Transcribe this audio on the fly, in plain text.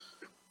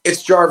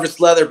It's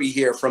Jarvis Leatherby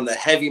here from the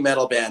heavy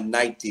metal band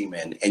Night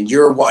Demon, and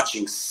you're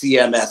watching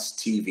CMS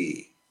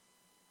TV.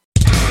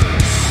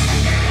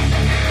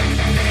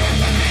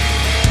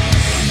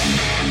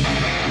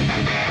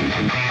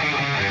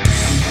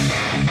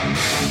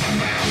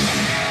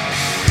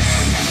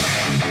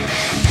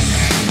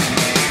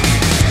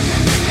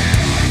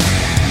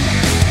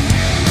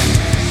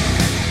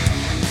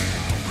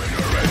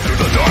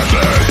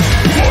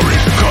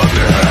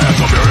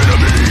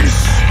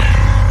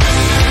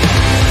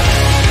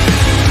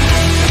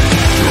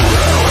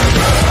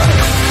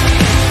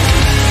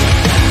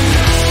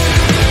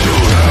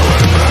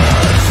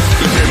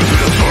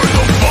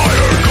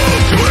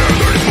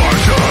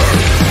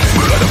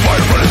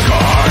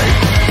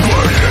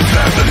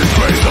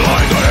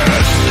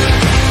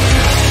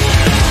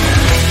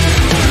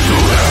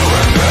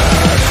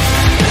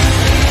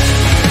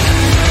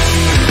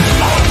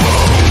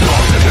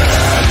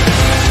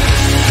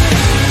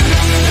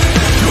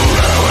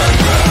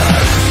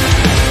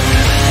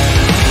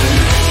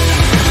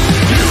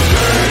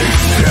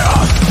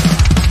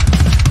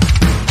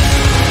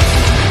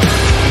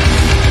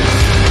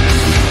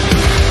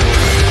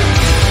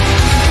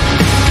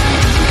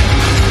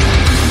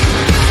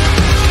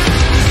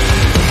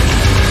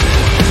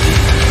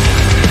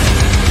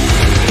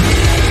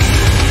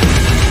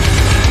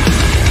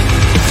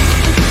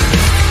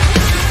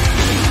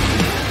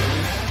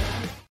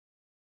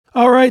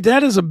 All right,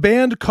 that is a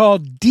band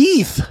called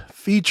Death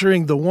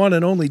featuring the one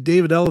and only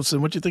David Ellefson.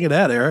 What you think of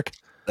that, Eric?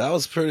 That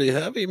was pretty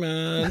heavy,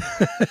 man.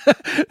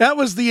 That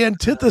was the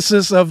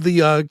antithesis of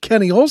the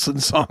Kenny Olsen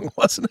song,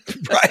 wasn't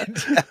it?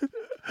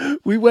 Right.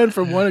 We went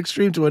from one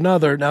extreme to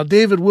another. Now,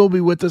 David will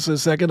be with us in a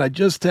second. I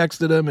just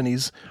texted him, and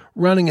he's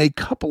running a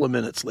couple of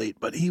minutes late,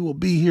 but he will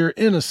be here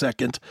in a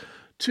second.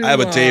 I have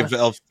a Dave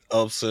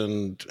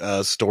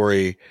Ellefson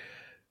story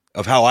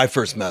of how I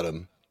first met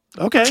him.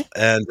 Okay.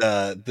 And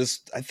this,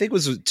 I think,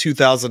 was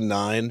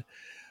 2009.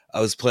 I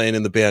was playing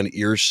in the band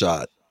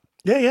Earshot.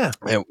 Yeah.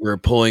 And we were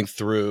pulling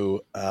through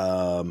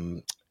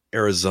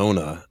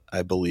Arizona,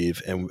 I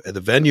believe. And at the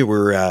venue we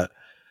were at,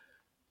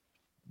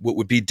 what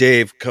would be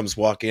Dave comes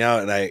walking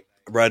out, and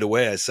right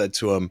away I said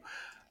to him,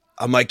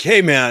 I'm like,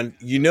 hey man,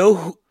 you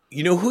know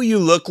who you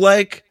look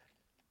like?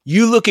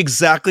 You look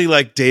exactly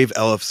like Dave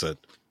Ellefson.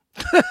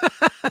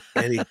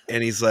 and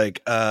he's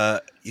like, yeah,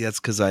 it's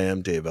because I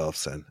am Dave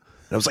Ellefson.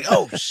 And I was like,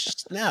 oh,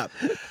 snap.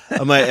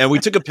 I'm like, and we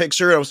took a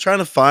picture. I was trying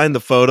to find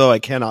the photo. I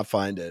cannot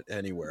find it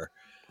anywhere.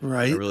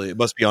 Right. It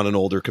must be on an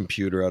older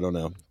computer. I don't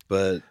know.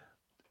 But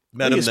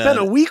met him. You spent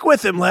a week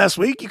with him last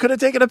week. You could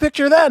have taken a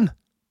picture then.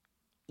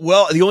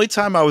 Well, the only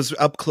time I was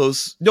up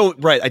close, no,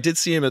 right. I did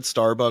see him at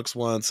Starbucks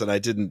once, and I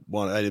didn't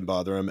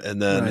bother him.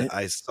 And then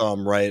I saw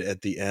him right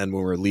at the end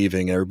when we were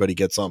leaving. Everybody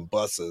gets on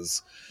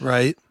buses,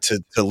 right,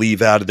 to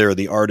leave out of there.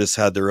 The artists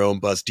had their own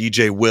bus.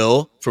 DJ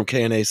Will from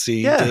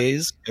KNAC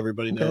days,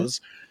 everybody knows.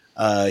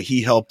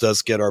 He helped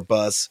us get our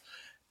bus,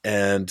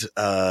 and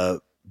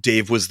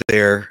Dave was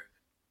there.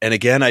 And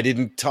again, I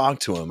didn't talk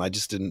to him. I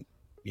just didn't,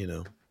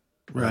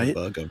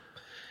 bug him.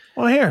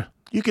 Well, here,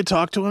 you could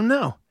talk to him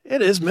now.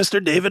 It is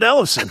Mr. David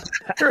Ellefson.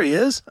 There he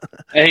is.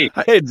 Hey,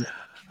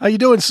 how you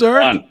doing,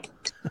 sir?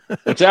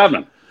 What's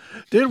happening?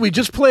 Dude, we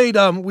just played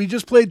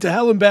To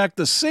Hell and Back,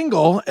 the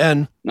single,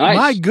 and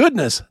my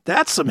goodness,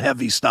 that's some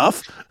heavy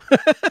stuff.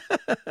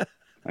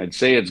 I'd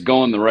say it's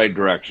going the right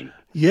direction.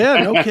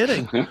 Yeah, no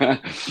kidding.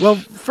 Well,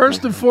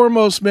 first and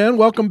foremost, man,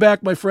 welcome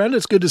back, my friend.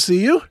 It's good to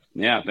see you.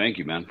 Yeah, thank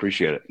you, man.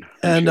 Appreciate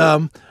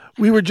it.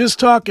 We were just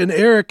talking,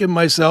 Eric and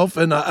myself,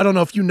 and I don't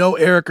know if you know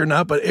Eric or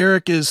not, but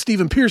Eric is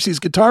Stephen Piercy's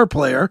guitar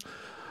player.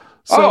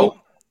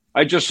 So,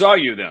 I just saw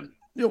you then.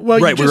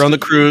 Well, right, we were on the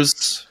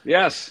cruise.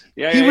 Yes,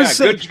 yeah.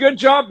 Good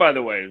job, by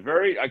the way.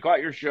 I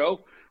caught your show.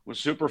 It was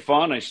super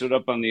fun. I stood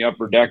up on the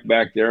upper deck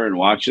back there and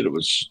watched it. It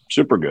was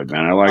super good,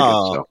 man. I like it.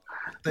 So.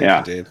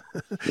 Thank you, Dave.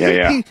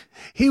 Yeah.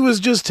 He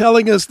was just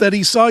telling us that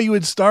he saw you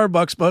in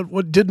Starbucks,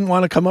 but didn't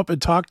want to come up and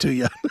talk to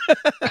you.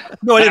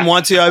 No, I didn't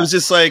want to. I was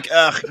just like,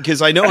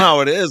 because I know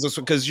how it is.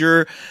 Because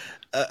you're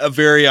a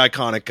very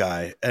iconic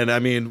guy. And I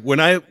mean, when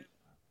I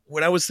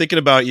was thinking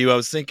about you, I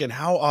was thinking,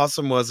 how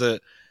awesome was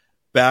it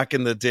back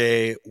in the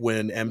day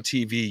when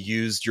MTV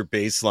used your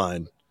bass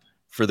line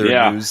for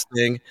their news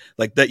thing?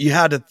 Like that, you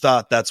had to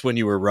thought that's when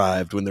you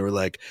arrived, when they were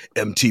like,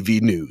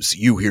 MTV News,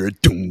 you hear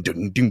doom,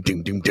 doom, doom,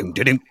 doom, doom, doom,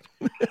 doom,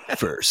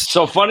 first.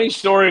 So funny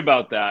story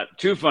about that.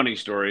 Two funny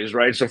stories,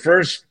 right? So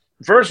first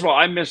of all,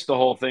 I missed the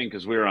whole thing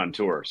because we were on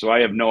tour. So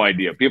I have no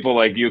idea. People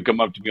like you come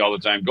up to me all the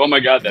time, go, oh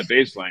my God, that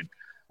bass line.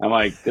 I'm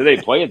like, did they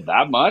play it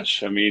that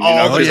much? I mean, we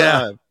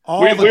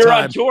were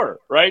on tour,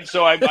 right?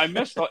 So I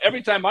missed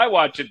every time I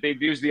watch it,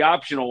 they've used the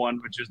optional one,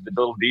 which is the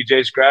little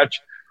DJ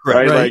scratch.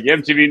 Right, like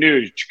MTV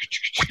News,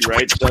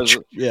 right?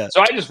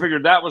 So I just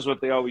figured that was what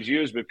they always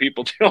use, but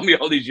people tell me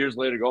all these years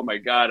later, oh my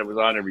God, it was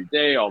on every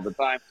day, all the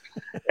time.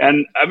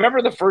 And I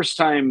remember the first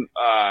time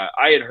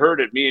I had heard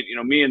it.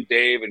 Me and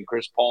Dave and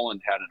Chris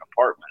Poland had an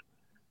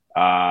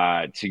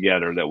apartment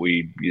together that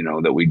we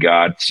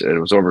got. It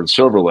was over in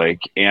Silver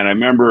Lake, and I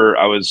remember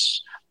I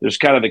was there's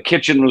kind of the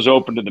kitchen was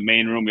open to the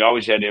main room. We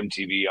always had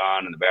MTV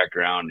on in the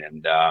background,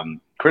 and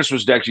Chris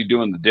was actually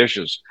doing the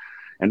dishes.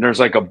 And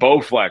there's like a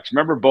Bowflex.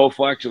 Remember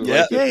Bowflex? It was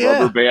like this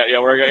rubber band.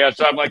 Yeah,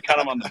 so I'm like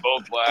kind of on the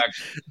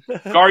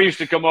Bowflex. Gar used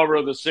to come over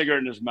with a cigarette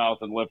in his mouth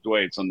and lift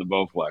weights on the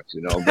Bowflex,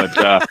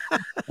 but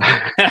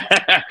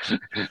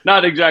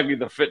not exactly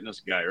the fitness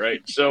guy,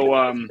 right?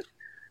 So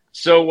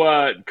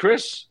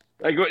Chris,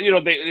 like,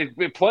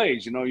 it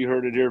plays. You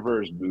heard it here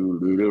first,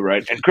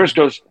 right? And Chris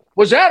goes,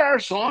 "Was that our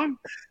song?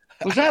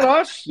 Was that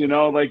us?"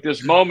 Like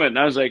this moment. And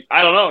I was like,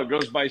 I don't know. It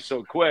goes by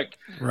so quick.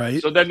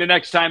 Right. So then the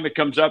next time it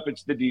comes up,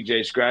 it's the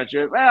DJ scratch.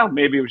 Well,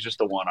 maybe it was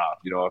just a one-off,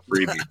 a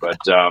freebie. But,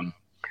 then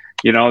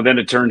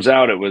it turns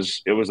out it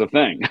was a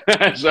thing.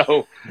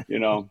 So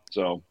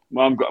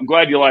I'm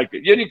glad you liked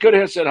it. Yeah, you could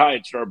have said hi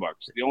at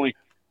Starbucks.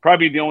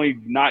 Probably the only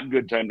not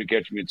good time to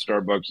catch me at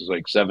Starbucks is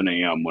like 7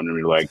 a.m. when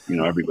we're like,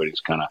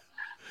 everybody's kind of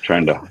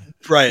trying to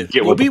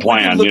get with the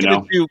plan,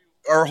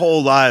 our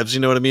whole lives, you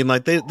know what I mean?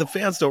 Like the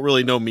fans don't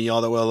really know me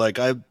all that well. Like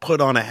I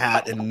put on a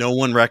hat and no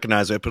one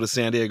recognized me. I put a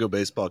San Diego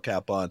baseball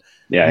cap on.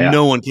 Yeah.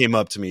 No one came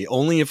up to me.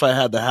 Only if I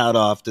had the hat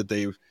off did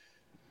they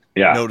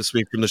notice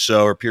me from the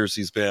show or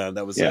Piercy's band.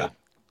 That was it.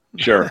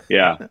 Sure.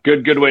 Yeah.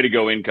 Good way to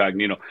go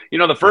incognito.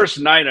 The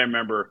first night I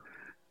remember,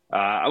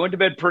 I went to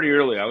bed pretty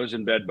early. I was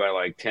in bed by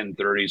like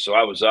 10:30. So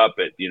I was up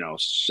at,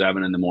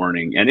 7 in the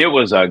morning, and it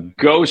was a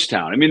ghost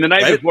town. I mean, the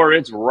night before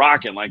it's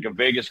rocking like a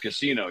Vegas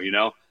casino,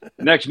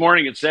 The next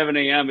morning at 7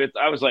 a.m.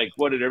 I was like,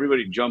 what, did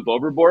everybody jump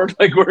overboard?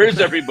 Like, where is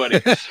everybody?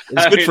 It's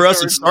good for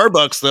us at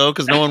Starbucks though,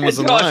 because no one was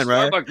in line,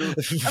 right?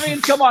 I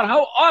mean, come on.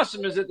 How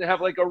awesome is it to have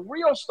like a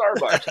real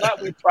Starbucks?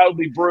 Not we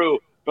proudly brew,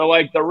 but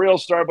like the real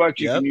Starbucks,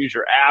 you can use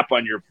your app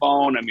on your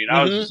phone. I mean,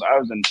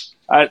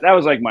 that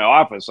was like my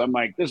office. I'm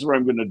like, this is what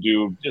I'm going to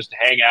do, just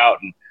hang out.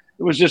 And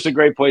it was just a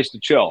great place to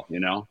chill,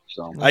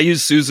 So I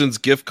used Susan's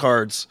gift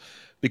cards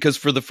because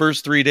for the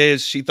first 3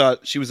 days, she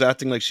thought she was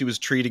acting like she was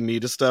treating me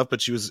to stuff,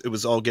 but it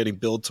was all getting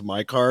billed to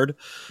my card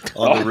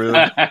on the room.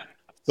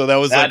 So that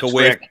was like a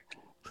way.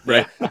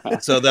 Right.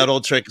 So that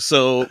old trick.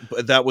 So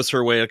that was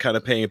her way of kind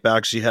of paying it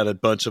back. She had a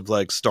bunch of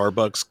like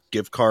Starbucks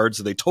gift cards,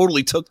 and they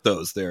totally took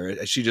those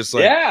there. She just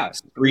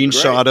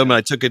screenshot them. And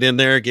I took it in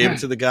there, gave it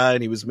to the guy,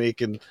 and he was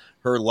making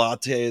her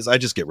lattes. I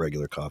just get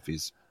regular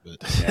coffees.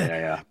 But.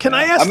 Can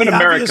I ask the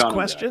obvious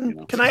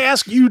question? Can I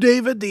ask you,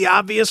 David, the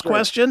obvious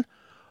question?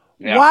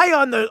 Yeah. Why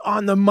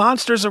on the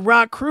Monsters of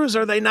Rock cruise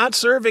are they not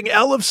serving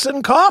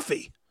Ellefson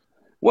coffee?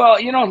 Well,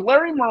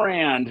 Larry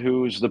Morand,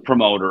 who's the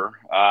promoter,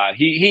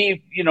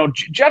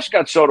 Jeff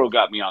Scott Soto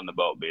got me on the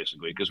boat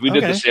basically because we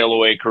did the Sail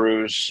Away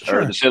cruise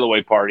or the Sail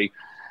Away party,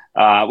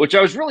 which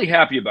I was really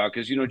happy about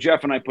because,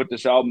 Jeff and I put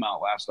this album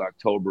out last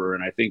October,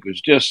 and I think it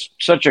was just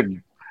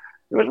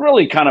it was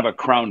really kind of a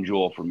crown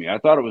jewel for me. I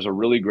thought it was a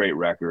really great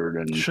record,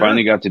 and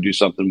finally got to do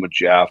something with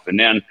Jeff. And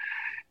then,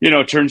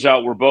 it turns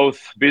out we're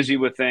both busy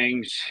with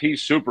things.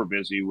 He's super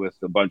busy with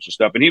a bunch of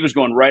stuff, and he was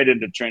going right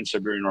into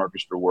Trans-Siberian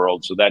Orchestra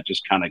world. So that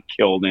just kind of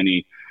killed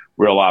any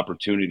real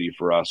opportunity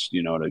for us,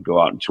 to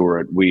go out and tour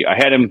it. We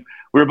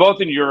were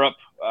both in Europe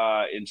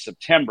in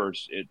September,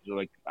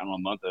 a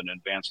month in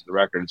advance of the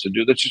record. And said,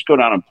 dude, let's just go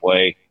down and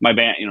play. My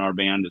band, our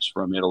band is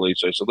from Italy.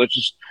 So I said, let's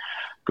just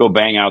go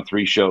bang out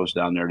 3 shows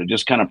down there to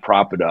just kind of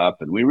prop it up.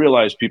 And we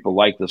realized people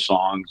like the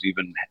songs,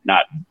 even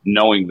not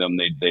knowing them,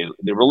 they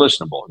were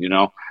listenable,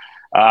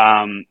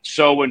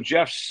 So when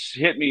Jeff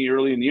hit me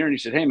early in the year and he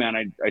said, hey man,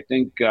 I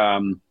think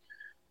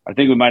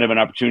we might have an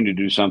opportunity to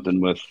do something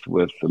with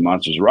the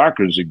Monsters of Rock.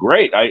 It was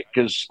great.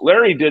 Cause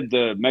Larry did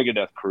the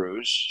Megadeth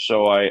cruise.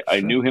 So I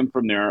knew him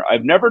from there.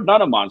 I've never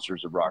done a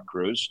Monsters of Rock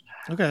cruise.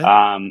 Okay.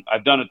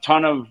 I've done a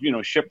ton of,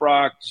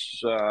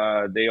 shipwrecks.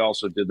 They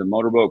also did the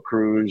motorboat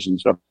cruise and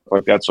stuff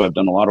like that. So I've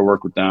done a lot of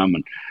work with them,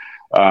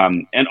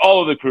 and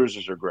all of the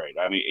cruises are great.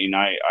 I mean,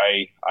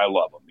 I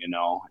love them,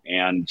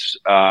 and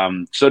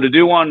so to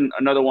do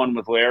another one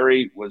with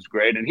Larry was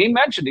great. And he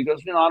mentioned, he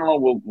goes, I don't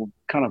know, we'll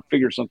kind of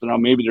figure something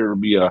out. Maybe there will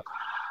be a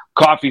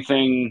coffee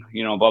thing,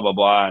 blah, blah,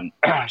 blah. And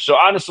so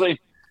honestly,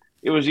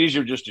 it was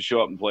easier just to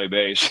show up and play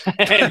bass.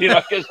 And,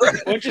 because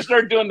once you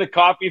start doing the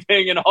coffee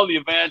thing and all the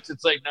events,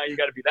 it's like, now you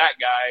got to be that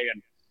guy.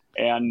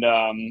 And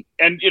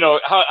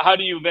how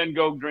do you then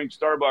go drink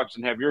Starbucks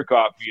and have your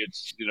coffee?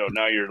 It's,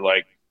 now you're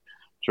like,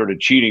 sort of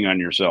cheating on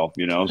yourself,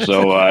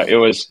 So it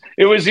was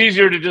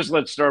easier to just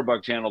let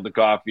Starbucks handle the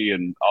coffee,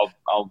 and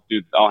I'll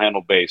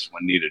handle bass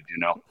when needed,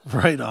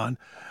 Right on.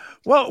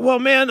 Well,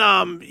 man,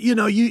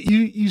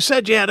 you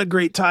said you had a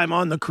great time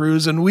on the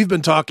cruise, and we've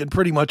been talking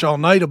pretty much all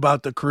night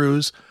about the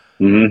cruise.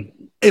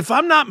 Mm-hmm. If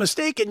I'm not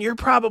mistaken, you're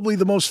probably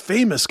the most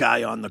famous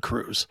guy on the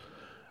cruise.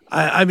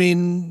 I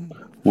mean,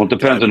 well, it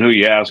depends on who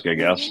you ask, I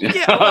guess.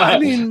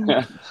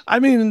 Yeah, I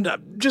mean,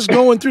 just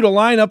going through the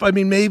lineup. I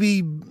mean,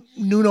 maybe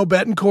Nuno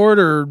Betancourt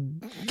or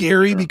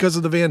Gary because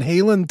of the Van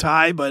Halen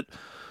tie, but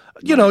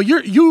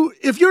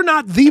if you're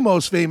not the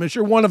most famous,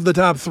 you're one of the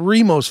top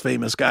 3 most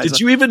famous guys. Did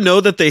you even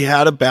know that they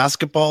had a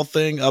basketball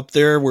thing up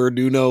there where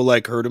Nuno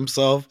hurt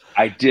himself?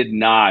 I did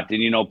not.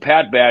 And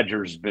Pat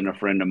Badger's been a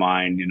friend of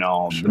mine,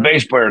 the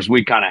bass players,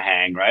 we kind of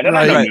hang, right? And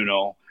I know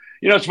Nuno,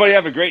 It's funny. I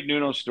have a great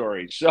Nuno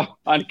story. So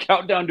on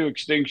Countdown to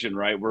Extinction,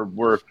 right?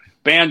 We're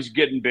band's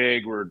getting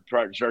big. We're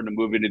starting to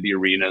move into the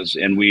arenas,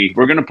 and we're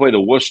going to play the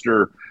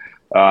Worcester,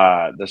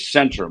 the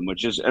Centrum,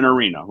 which is an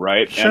arena,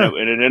 right? Sure.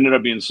 And it ended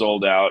up being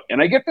sold out.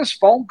 And I get this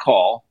phone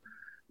call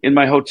in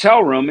my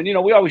hotel room, and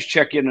we always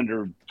check in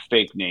under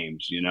fake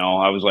names.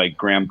 I was like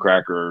Graham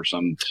Cracker or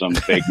some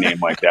fake name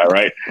like that,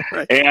 right?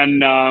 Right.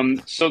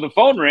 And so the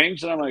phone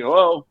rings, and I'm like,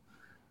 hello.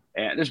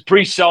 And it's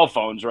pre-cell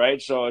phones,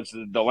 right? So it's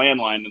the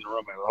landline in the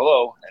room. I go,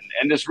 hello.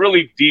 And this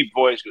really deep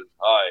voice goes,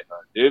 hi,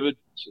 David.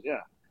 I said,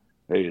 yeah.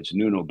 Hey, it's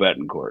Nuno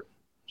Betancourt.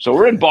 So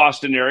we're in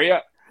Boston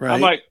area. Right.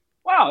 I'm like,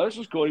 wow, this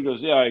is cool. He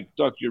goes, yeah, I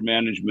talked to your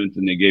management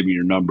and they gave me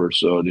your number.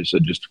 So they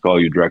said just to call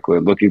you directly.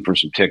 I'm looking for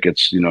some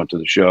tickets, to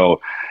the show.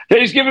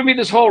 Then he's giving me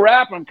this whole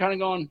rap. I'm kind of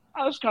going,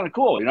 oh, that's kind of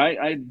cool.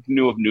 I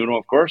knew of Nuno,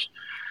 of course.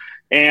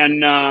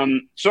 And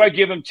so I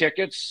give him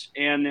tickets,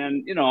 and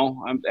then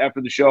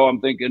after the show,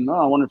 I'm thinking,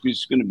 I wonder if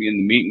he's going to be in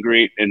the meet and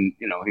greet, and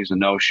he's a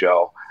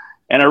no-show.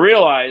 And I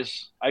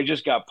realize I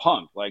just got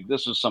punked. Like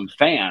this was some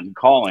fan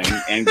calling,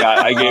 and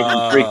I gave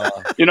him free.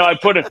 I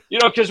put it,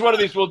 because one of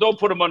these, well, don't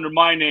put him under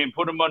my name,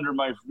 put him under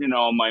my,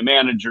 my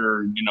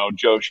manager,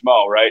 Joe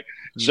Schmo, right?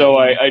 Mm-hmm. So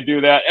I do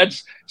that.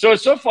 So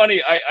it's so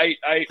funny.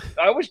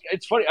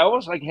 It's funny. I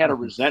always like had a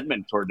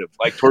resentment toward him,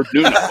 like toward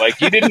Nuno. Like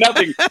he did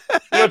nothing.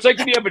 It's like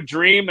when you have a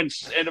dream and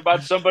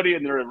about somebody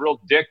and they're a real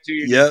dick to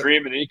you in your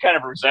dream, and then you kind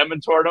of have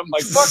resentment toward them.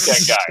 Like fuck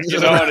that guy,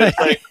 and it's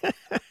like.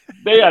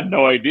 They had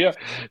no idea.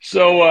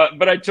 So,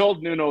 but I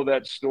told Nuno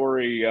that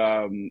story.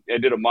 I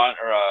did a rock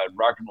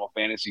and roll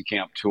fantasy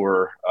camp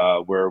tour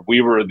where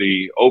we were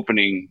the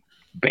opening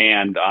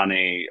band on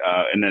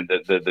and then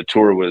the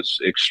tour was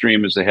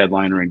Extreme as the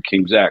headliner and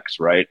King's X,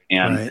 right?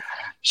 And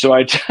so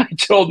I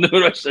told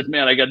Nuno, I said,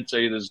 man, I got to tell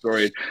you this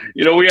story.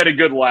 We had a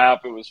good laugh.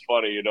 It was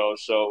funny,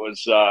 so it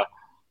was.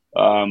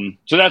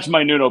 So that's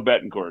my Nuno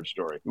Betancourt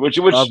story, which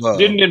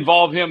didn't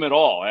involve him at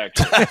all,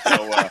 actually.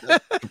 So,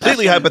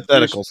 completely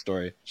hypothetical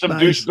story. Some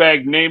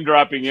douchebag name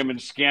dropping him and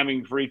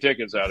scamming free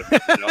tickets out of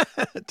him.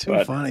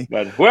 Too funny.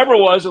 But whoever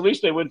it was, at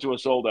least they went to a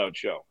sold out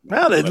show.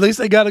 Well, at least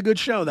they got a good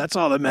show. That's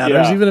all that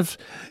matters. Yeah. Even if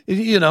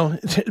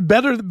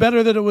better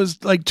that it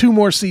was like 2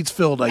 more seats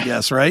filled, I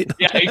guess, right?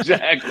 Yeah,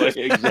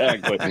 exactly.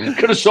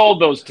 Could have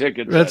sold those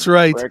tickets. That's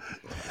right.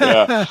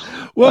 Yeah.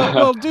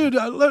 well, dude,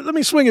 let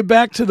me swing it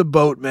back to the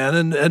boat,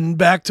 man, and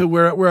back to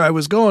where I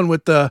was going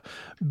with the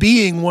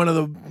being one of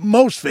the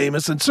most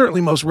famous and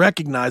certainly most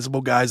recognizable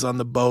guys on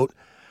the boat.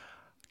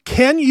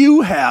 Can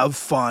you have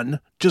fun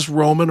just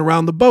roaming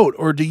around the boat,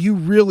 or do you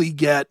really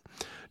get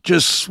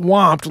just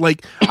swamped?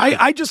 Like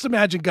I just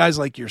imagine guys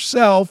like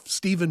yourself,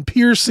 Stephen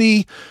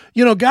Piercy,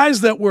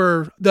 guys that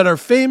are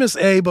famous,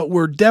 but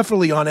were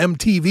definitely on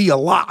MTV a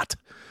lot.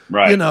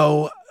 Right.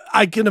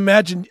 I can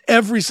imagine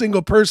every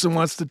single person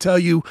wants to tell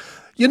you,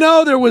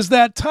 there was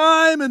that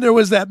time and there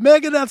was that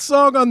Megadeth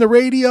song on the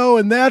radio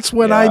and that's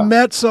when I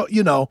met. So,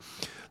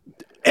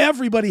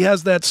 everybody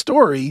has that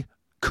story.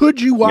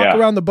 Could you walk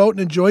around the boat and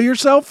enjoy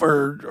yourself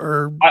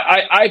or?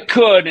 I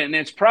could. And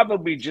it's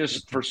probably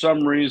just for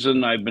some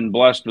reason I've been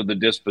blessed with the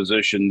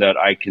disposition that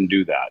I can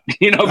do that,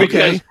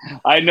 because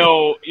I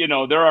know,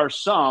 there are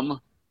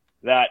some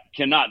that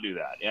cannot do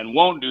that and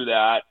won't do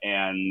that.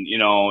 And,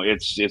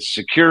 it's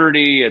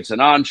security, it's an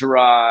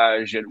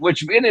entourage,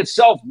 which in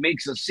itself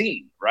makes a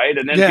scene, right?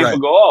 And then people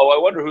go, oh,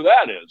 I wonder who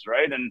that is,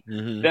 right?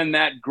 And then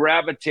that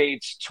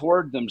gravitates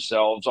toward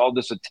themselves, all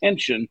this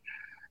attention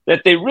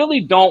that they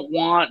really don't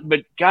want,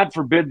 but God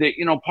forbid that,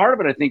 part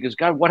of it, I think, is,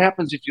 God, what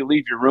happens if you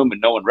leave your room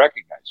and no one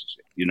recognizes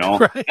you,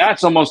 Right.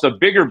 That's almost a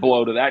bigger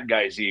blow to that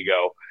guy's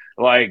ego.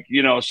 Like,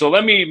 so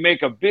let me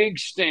make a big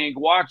stink,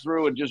 walk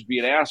through and just be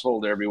an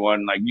asshole to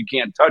everyone. Like, you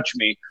can't touch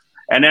me.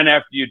 And then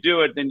after you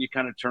do it, then you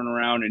kind of turn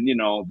around and,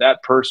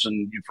 that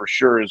person you for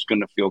sure is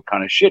going to feel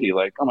kind of shitty.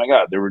 Like, oh my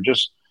God, they were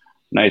just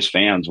nice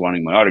fans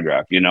wanting my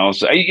autograph,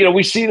 So,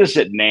 we see this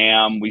at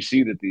NAMM. We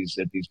see that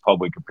at these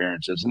public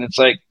appearances, and it's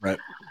like, right.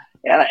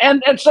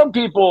 And some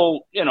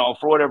people,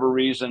 for whatever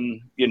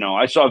reason,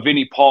 I saw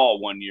Vinnie Paul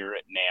one year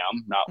at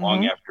NAMM, not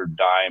long after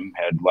Dime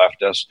had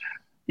left us.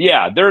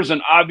 Yeah, there's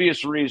an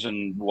obvious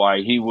reason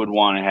why he would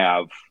want to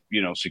have,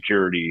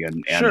 security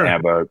and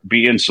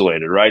be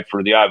insulated, right?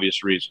 For the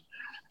obvious reason.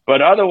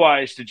 But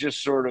otherwise, to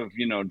just sort of,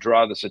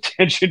 draw this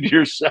attention to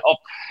yourself,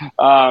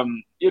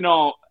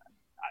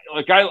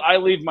 like I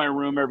leave my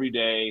room every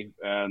day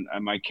and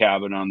my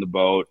cabin on the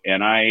boat,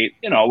 and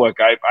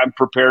I'm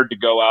prepared to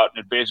go out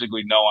and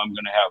basically know I'm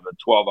going to have a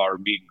 12-hour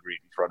meet and greet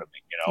in front of me.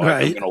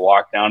 Right. I'm going to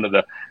walk down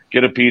to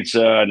get a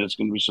pizza, and it's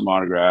going to be some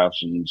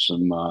autographs and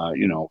some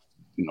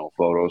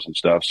photos and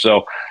stuff.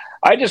 So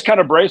I just kind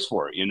of brace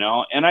for it, and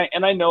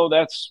I know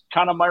that's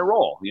kind of my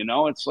role.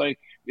 It's like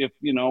if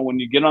when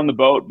you get on the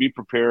boat, be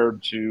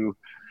prepared to.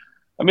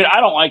 I mean,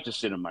 I don't like to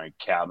sit in my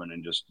cabin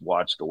and just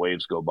watch the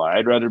waves go by.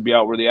 I'd rather be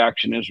out where the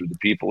action is, where the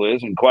people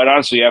is. And quite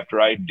honestly,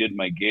 after I did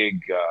my gig,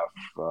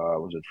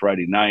 was it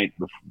Friday night,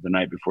 the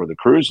night before the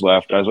cruise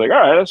left, I was like, all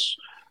right, let's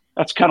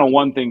that's kind of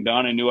one thing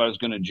done. I knew I was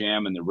going to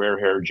jam in the Rare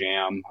Hair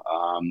Jam.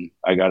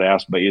 I got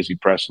asked by Izzy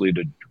Presley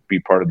to be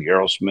part of the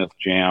Aerosmith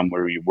Jam,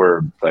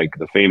 where like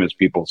the famous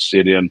people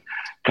sit in,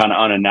 kind of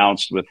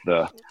unannounced with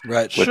the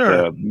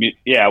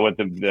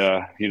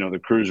the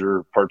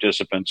cruiser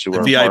participants who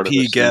are VIP part of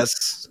this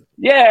guests. thing.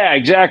 Yeah,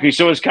 exactly.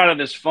 So it's kind of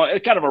this fun,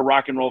 kind of a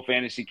rock and roll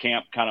fantasy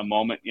camp kind of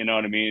moment. You know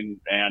what I mean?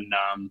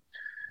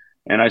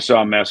 And I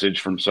saw a message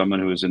from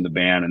someone who was in the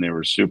band, and they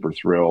were super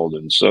thrilled.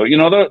 And so,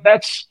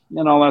 that's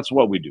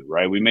what we do,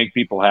 right? We make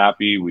people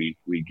happy. We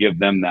give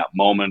them that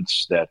moment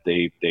that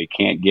they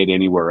can't get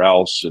anywhere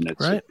else, and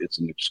it's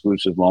an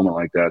exclusive moment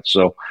like that.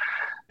 So,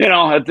 I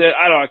don't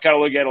know. I kind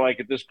of look at it like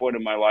at this point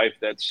in my life,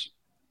 that's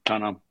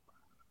kind of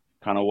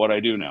what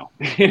I do now.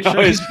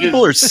 These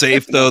people are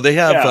safe though. They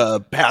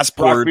have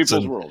passports.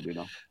 Rock people's world,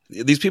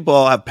 These people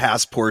all have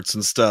passports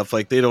and stuff.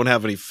 Like they don't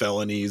have any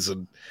felonies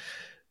and.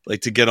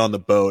 Like to get on the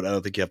boat, I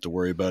don't think you have to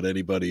worry about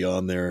anybody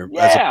on there,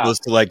 as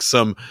opposed to like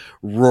some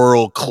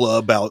rural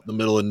club out in the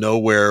middle of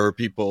nowhere where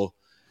people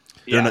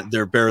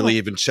they're barely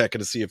even checking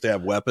to see if they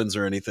have weapons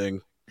or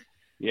anything.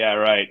 Yeah,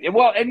 right.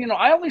 Well, and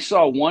I only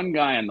saw one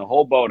guy on the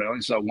whole boat. I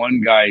only saw one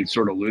guy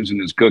sort of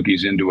losing his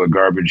cookies into a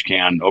garbage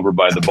can over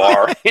by the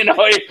bar.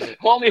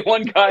 Only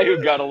one guy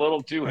who got a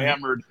little too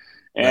hammered.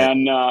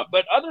 And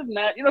but other than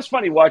that, it's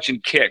funny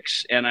watching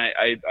Kix, and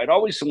I'd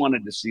always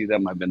wanted to see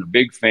them. I've been a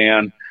big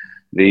fan.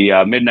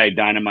 The Midnight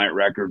Dynamite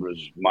record was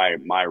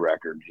my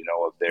record,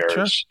 of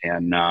theirs, sure.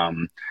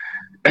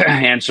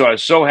 And so I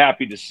was so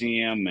happy to see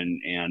him,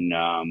 and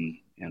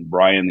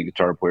Brian, the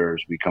guitar player,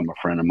 has become a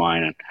friend of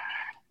mine,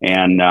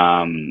 and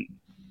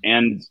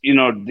even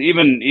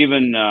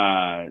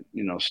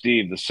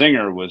Steve, the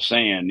singer, was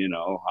saying,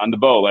 on the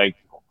boat, like,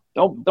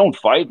 don't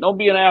fight, don't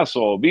be an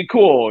asshole, be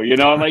cool,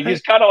 like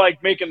he's kind of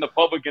like making the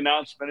public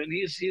announcement, and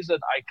he's an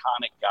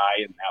iconic guy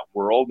in that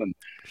world, and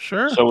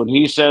sure. So when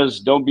he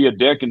says don't be a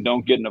dick and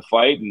don't get in a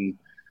fight and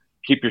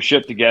keep your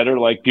shit together,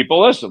 like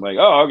people listen, like,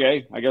 oh,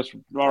 okay, I guess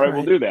all right,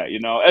 we'll do that,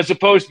 as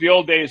opposed to the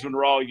old days when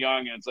we're all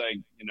young and it's like,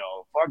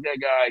 fuck that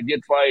guy,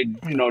 get fight,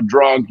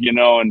 drunk,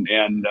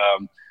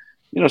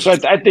 so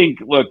I think,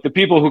 look, the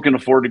people who can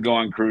afford to go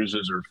on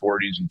cruises are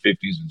 40s and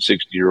 50s and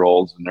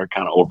 60-year-olds, and they're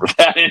kind of over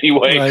that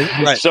anyway.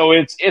 Right. So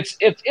it's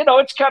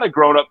kind of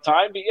grown up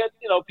time, but yet,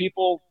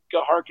 people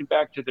go harken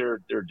back to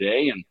their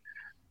day. And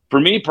for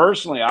me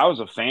personally, I was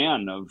a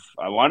fan of,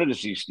 I wanted to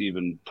see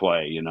Stephen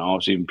play,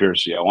 Stephen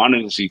Pearcy. I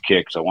wanted to see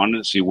Kix. I wanted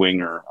to see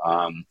Winger.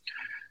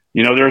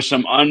 There's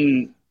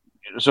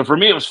so for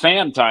me, it was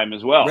fan time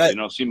as well,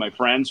 see my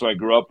friends who I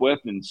grew up with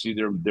and see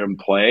them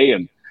play.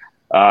 And,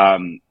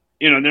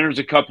 there's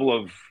a couple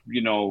of,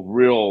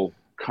 real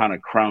kind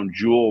of crown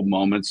jewel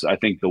moments. I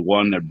think the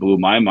one that blew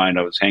my mind,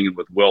 I was hanging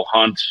with Will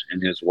Hunt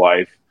and his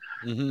wife,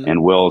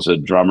 and Will's a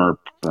drummer.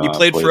 He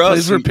played for us.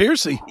 Plays for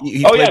Piercy.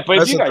 He played for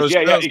you guys.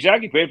 Yeah,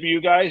 exactly. Played for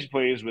you guys. He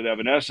plays with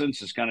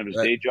Evanescence. It's kind of his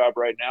day job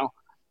right now.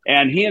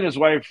 And he and his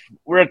wife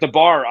were at the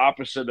bar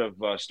opposite of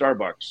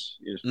Starbucks.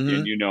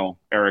 And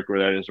Eric, where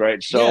that is,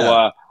 right?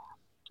 So,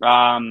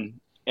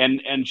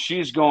 and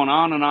she's going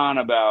on and on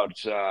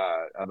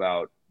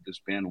about this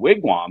band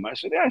Wigwam. I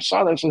said, yeah, I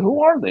saw that. I said,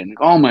 who are they? And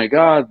oh my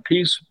God,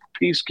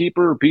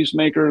 Peacekeeper,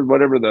 Peacemaker,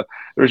 whatever.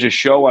 There's a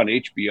show on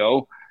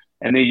HBO,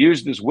 and they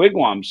used this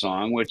Wigwam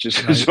song, which is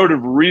sort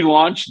of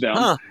relaunched them.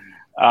 Huh.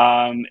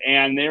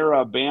 And they're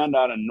a band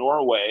out of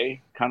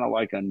Norway, kind of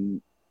like a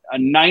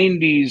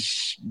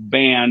 90s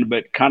band,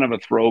 but kind of a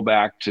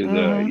throwback to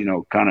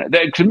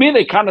the, to me,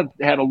 they kind of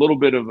had a little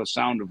bit of a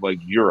sound of like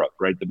Europe,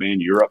 right? The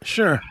band Europe.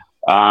 Sure.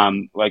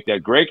 Like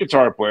that great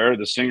guitar player,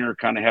 the singer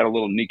kind of had a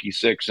little Nikki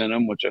Sixx in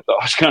him, which I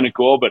thought was kind of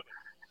cool.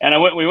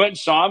 We went and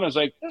saw him. I was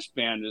like, this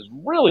band is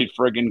really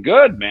friggin'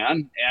 good,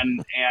 man.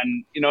 And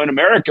in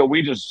America,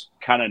 we just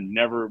kind of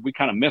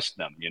missed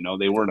them.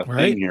 They weren't a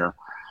thing here.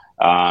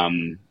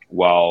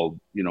 While,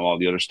 all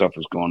the other stuff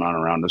was going on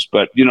around us.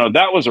 But,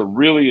 that was a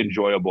really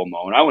enjoyable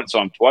moment. I went and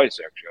saw him twice,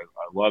 actually.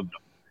 I loved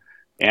them.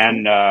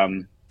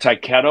 And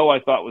Taiketo,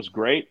 I thought was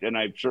great. And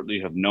I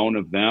certainly have known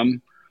of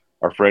them.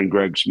 Our friend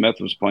Greg Smith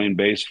was playing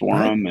bass for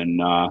him, and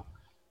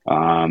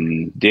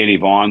Danny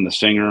Vaughn, the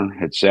singer,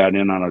 had sat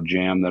in on a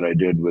jam that I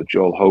did with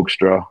Joel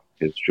Hoekstra.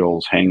 It's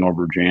Joel's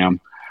Hangover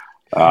Jam,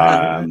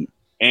 and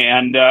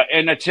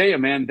I tell you,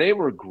 man, they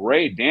were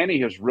great. Danny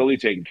has really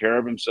taken care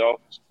of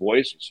himself. His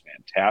voice was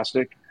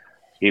fantastic.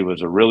 He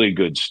was a really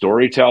good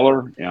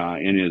storyteller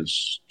in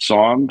his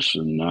songs,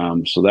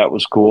 and so that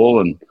was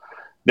cool. And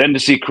then to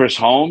see Chris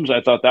Holmes,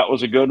 I thought that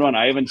was a good one.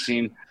 I haven't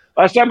seen.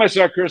 Last time I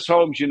saw Chris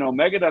Holmes,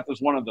 Megadeth was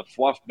one of the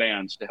fluff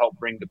bands to help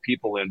bring the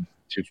people in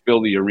to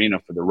fill the arena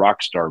for the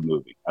Rockstar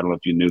movie. I don't know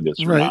if you knew this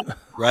or not.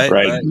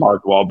 Right.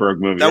 Mark Wahlberg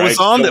movie. That was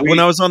on when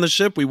I was on the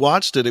ship. We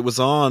watched it. It was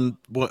on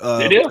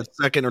the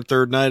second or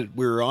third night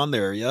we were on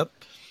there. Yep.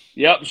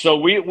 So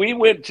we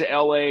went to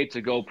LA to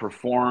go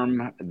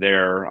perform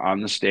there on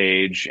the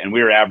stage, and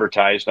we were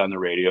advertised on the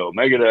radio.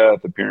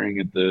 Megadeth appearing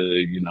at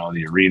the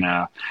the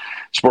arena,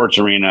 sports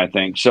arena, I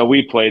think. So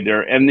we played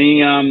there, and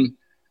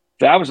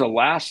that was the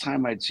last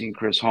time I'd seen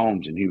Chris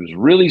Holmes, and he was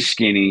really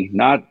skinny,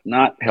 not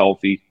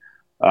healthy.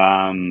 He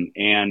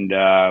and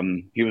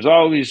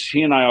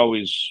I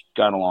always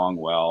got along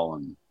well,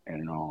 and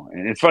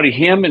it's funny,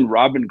 him and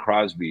Robin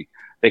Crosby,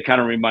 they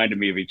kind of reminded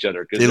me of each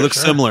other because they look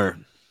similar.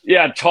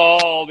 Yeah,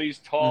 these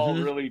tall,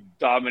 really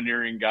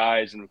domineering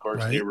guys, and of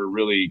course they were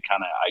really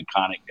kind of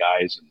iconic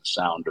guys in the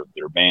sound of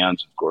their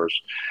bands, of course.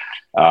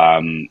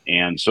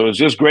 And so it's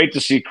just great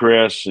to see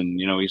Chris, and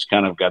he's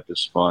kind of got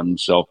this fun,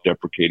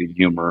 self-deprecating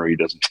humor. He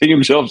doesn't take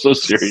himself so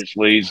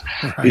seriously.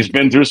 He's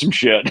been through some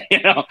shit.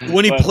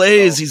 When he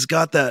plays, he's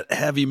got that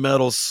heavy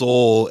metal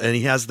soul, and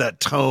he has that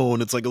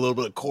tone. It's like a little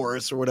bit of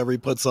chorus or whatever he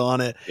puts on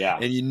it. Yeah,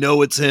 and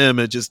it's him.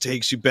 It just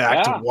takes you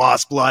back to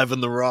Wasp Live in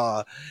the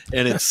Raw,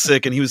 and it's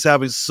sick. And he was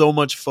having so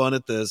much fun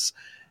at this,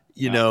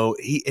 and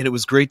it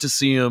was great to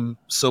see him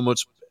so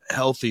much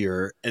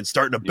healthier and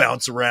starting to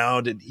bounce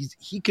around, and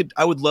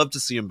I would love to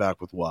see him back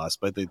with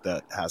Wasp. I think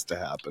that has to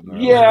happen.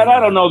 And I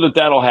don't know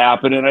that'll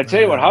happen. And I tell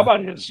you what, how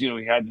about his,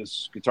 he had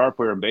this guitar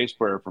player and bass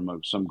player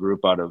from some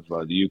group out of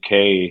the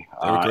UK,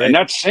 and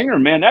that singer,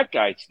 man, that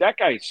guy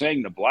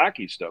sang the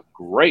Blackie stuff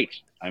great.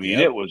 I mean,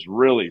 it was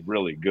really,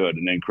 really good.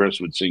 And then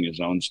Chris would sing his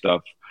own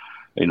stuff,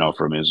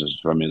 from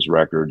his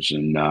records.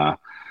 And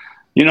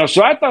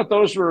so I thought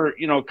those were,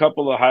 a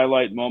couple of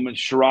highlight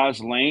moments. Shiraz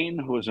Lane,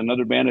 who was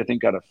another band, I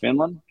think, out of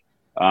Finland,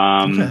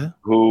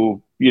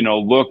 who,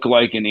 look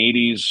like an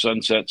 80s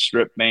Sunset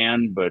Strip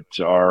band, but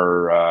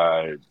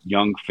are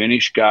young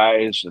Finnish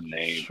guys, and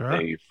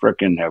they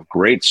frickin' have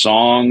great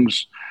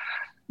songs.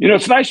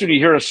 It's nice when you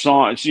hear a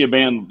song, see a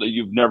band that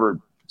you've never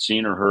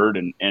seen or heard,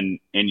 and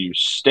you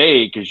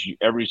stay because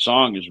every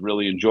song is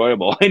really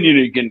enjoyable, and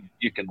you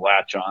can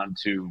latch on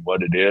to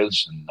what it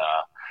is.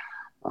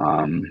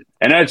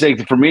 And I'd say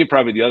for me,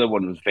 probably the other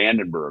one was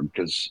Vandenberg,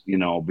 because,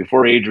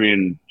 before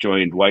Adrian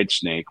joined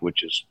Whitesnake,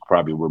 which is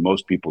probably where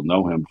most people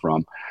know him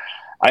from,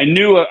 I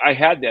knew I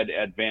had that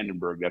at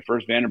Vandenberg, that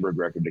first Vandenberg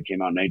record that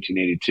came out in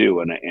 1982.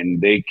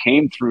 And they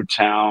came through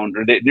town,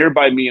 or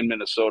nearby me in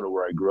Minnesota,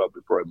 where I grew up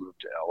before I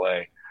moved to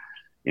LA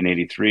in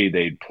 83.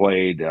 They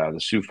played the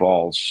Sioux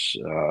Falls,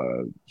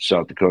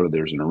 South Dakota.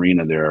 There's an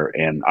arena there,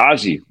 and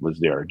Ozzy was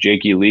there.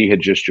 Jakey Lee had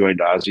just joined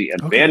Ozzy,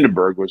 and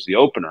Vandenberg was the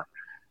opener.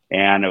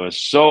 And I was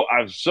so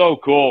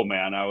cool,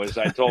 man. I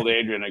told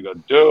Adrian, I go,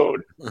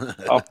 dude,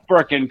 how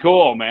freaking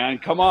cool, man.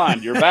 Come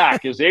on, you're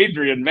back. It's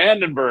Adrian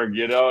Vandenberg,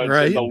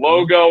 and the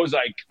logo is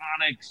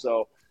iconic.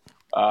 So,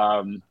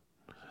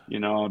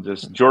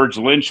 just George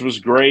Lynch was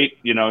great.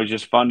 It was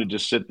just fun to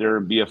just sit there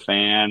and be a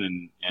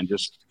fan and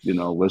just,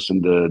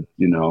 listen to,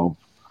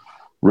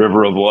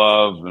 River of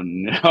Love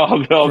and all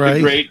the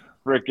great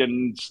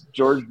freaking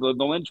George, the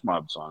Lynch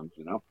Mob songs,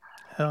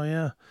 Hell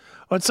yeah.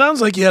 Well, it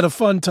sounds like you had a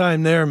fun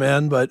time there,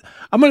 man, but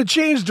I'm going to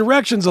change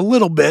directions a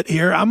little bit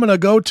here. I'm going to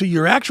go to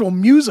your actual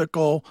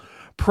musical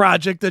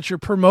project that you're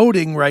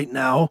promoting right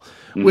now,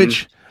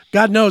 which,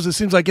 God knows, it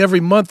seems like every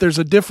month there's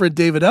a different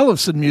David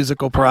Ellefson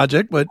musical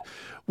project, but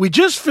we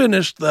just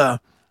finished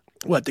the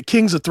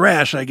Kings of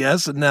Thrash, I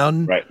guess, and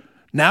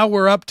now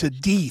we're up to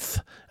Death,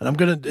 and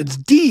it's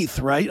Death,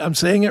 right? I'm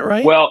saying it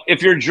right? Well,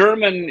 if you're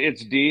German,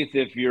 it's Death.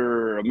 If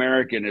you're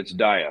American, it's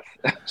Dieth.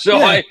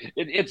 So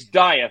it's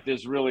Dieth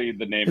is really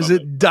the name of it. Is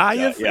it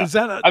Dieth? Yeah. Is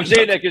that I'm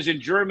saying that because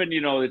in German,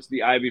 it's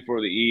the I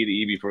before the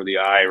E before the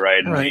I,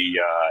 right? And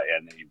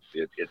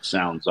it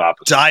sounds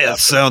opposite. Dieth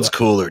sounds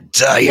cooler.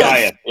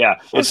 Dieth. Yeah.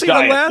 It's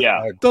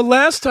Dieth. The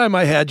last time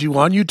I had you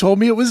on, you told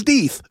me it was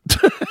Death.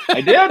 I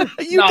did?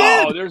 You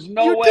did. There's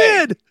no way. You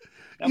did.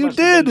 You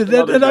did,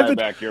 and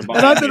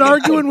I've been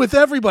arguing with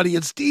everybody.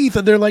 It's Death,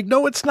 and they're like,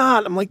 "No, it's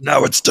not." I'm like,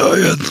 "No, it's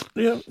Dieth."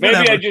 Yeah,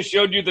 maybe I just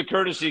showed you the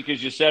courtesy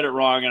because you said it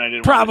wrong, and I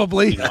didn't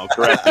probably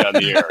correct you on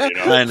the air.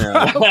 I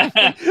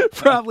know,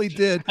 probably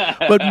did.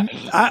 But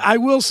I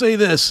will say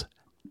this: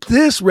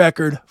 this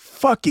record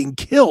fucking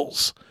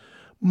kills.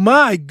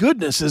 My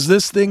goodness, is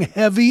this thing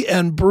heavy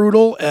and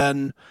brutal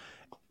and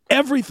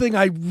everything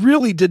I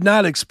really did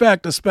not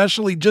expect,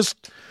 especially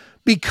just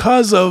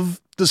because of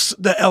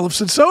the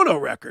Ellefson Soto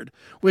record,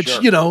 which,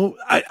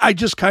 I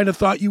just kind of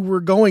thought you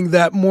were going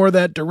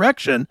that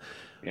direction.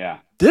 Yeah.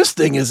 This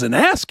thing is an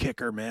ass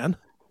kicker, man.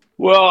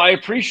 Well, I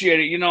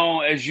appreciate it.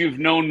 As you've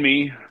known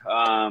me,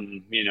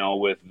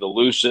 with the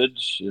Lucid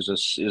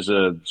is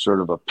a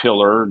sort of a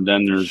pillar. And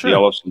then there's the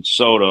Ellefson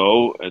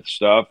Soto and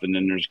stuff. And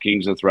then there's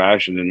Kings of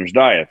Thrash, and then there's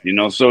Dieth,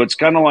 so it's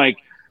kind of like,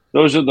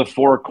 those are the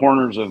four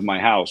corners of my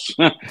house,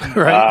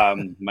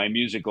 my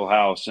musical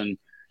house. And,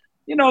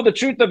 the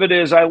truth of it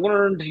is, I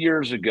learned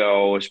years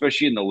ago,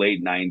 especially in the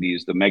late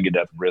 90s, the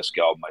Megadeth Risk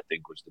album, I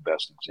think, was the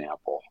best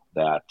example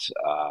that,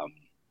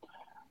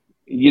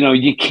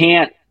 you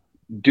can't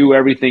do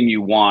everything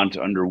you want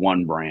under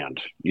one brand,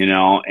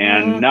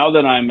 and now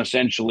that I'm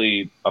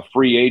essentially a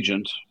free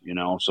agent,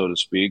 so to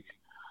speak,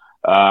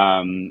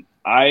 I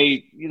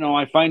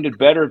find it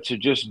better to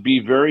just be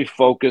very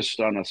focused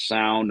on a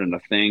sound and a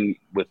thing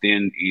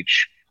within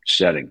each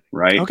setting,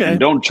 right? Okay. And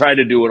don't try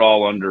to do it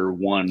all under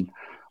one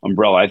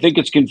umbrella. I think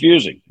it's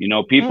confusing.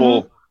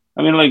 People,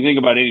 think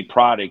about any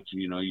product,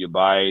 you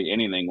buy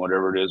anything,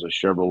 whatever it is, a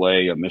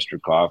Chevrolet, a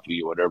Mr.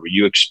 Coffee, whatever,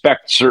 you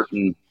expect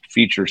certain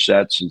feature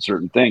sets and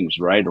certain things,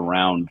 right,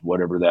 around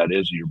whatever that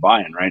is you're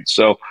buying, right?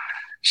 So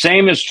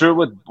same is true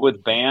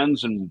with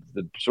bands and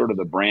the sort of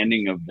the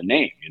branding of the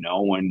name,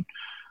 when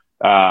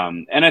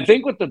and I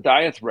think with the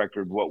Dieth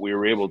record, what we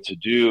were able to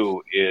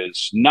do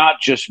is not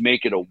just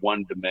make it a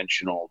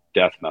one-dimensional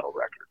death metal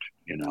record,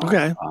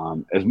 Okay.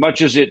 As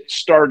much as it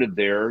started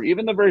there,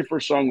 even the very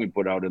first song we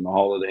put out, In the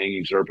Hall of the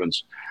Hanging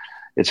Serpents,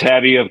 it's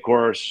heavy, of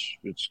course.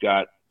 It's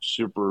got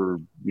super,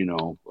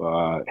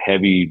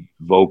 heavy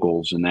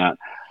vocals and that.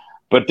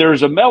 But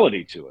there's a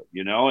melody to it,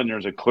 and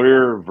there's a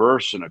clear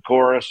verse and a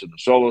chorus and a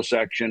solo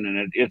section,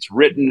 and it's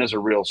written as a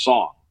real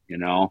song,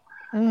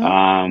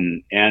 Mm-hmm.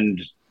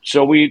 And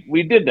so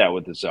we did that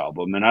with this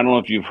album. And I don't know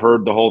if you've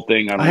heard the whole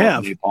thing. I don't know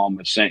if Napalm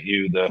has sent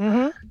you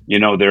the,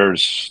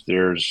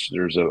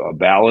 there's a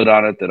ballad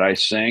on it that I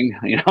sing,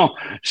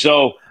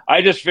 So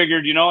I just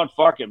figured,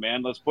 fuck it,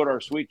 man. Let's put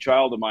Our Sweet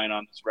Child of Mine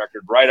on this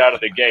record right out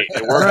of the gate.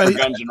 It worked for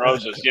Guns N'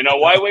 Roses.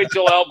 Why wait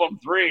till album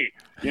 3?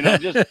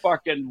 Just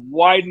fucking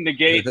widen the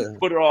gate and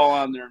put it all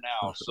on there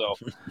now. So,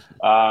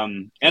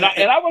 and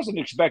I wasn't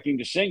expecting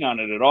to sing on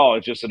it at all.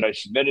 It's just that I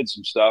submitted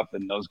some stuff,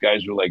 and those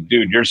guys were like,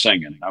 "Dude, you're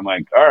singing." I'm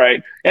like, "All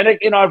right."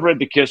 And I've read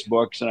the Kiss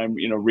books, and I'm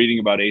reading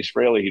about Ace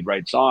Frehley. He'd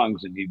write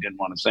songs, and he didn't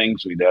want to sing,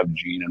 so he'd have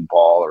Gene and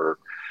Paul or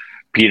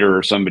Peter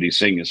or somebody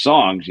sing his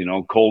songs.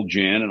 Cold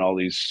Gin and all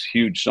these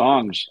huge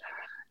songs.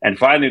 And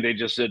finally, they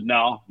just said,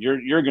 "No,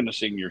 you're going to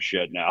sing your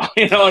shit now."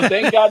 And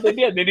thank God they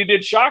did. Then he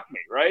did Shock Me,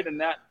 right? And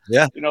that,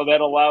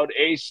 that allowed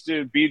Ace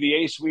to be the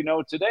Ace we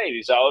know today.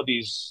 He's out.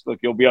 Look,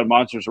 he'll be on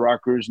Monsters of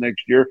Rock Cruise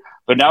next year.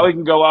 But now he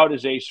can go out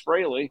as Ace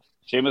Frehley.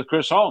 Same with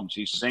Chris Holmes.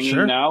 He's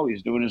singing now.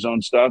 He's doing his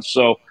own stuff.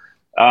 So,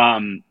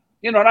 and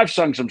I've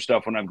sung some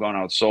stuff when I've gone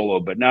out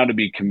solo. But now to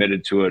be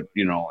committed to it,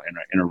 in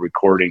a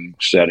recording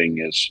setting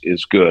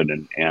is good.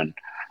 And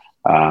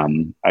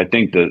I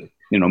think that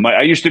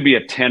I used to be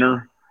a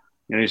tenor.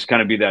 He used to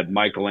kind of be that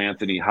Michael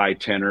Anthony high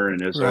tenor,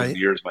 and as over the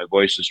years my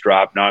voice has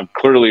dropped. Now I'm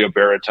clearly a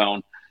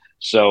baritone,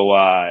 so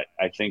I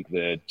think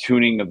the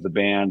tuning of the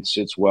band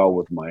sits well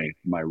with my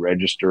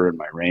register and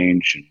my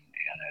range, and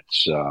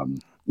it's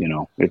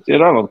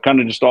it all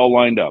kind of just all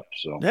lined up.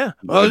 So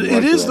well,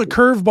 it is the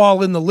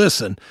curveball in the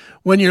listen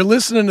when you're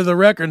listening to the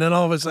record, and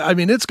all of a sudden, I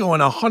mean, it's going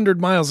 100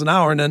 miles an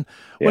hour, and then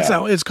what's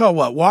that? It's called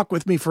what? Walk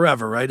With Me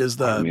Forever, right? Is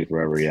the Walk With Me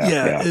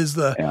Forever? Is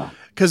the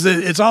because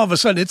it's all of a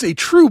sudden it's a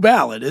true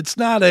ballad. It's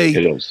not a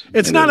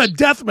a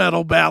death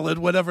metal ballad,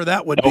 whatever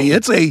that would be.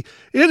 It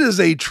is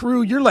a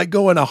true. You're like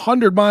going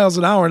 100 miles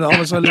an hour, and all of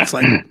a sudden it's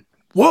like,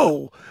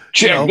 whoa.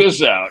 Check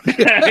this out.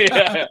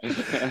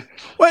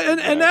 Well,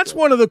 and that's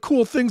one of the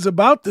cool things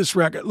about this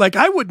record. Like,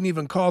 I wouldn't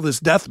even call this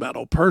death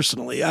metal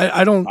personally.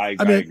 I don't. I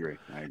agree.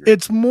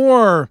 It's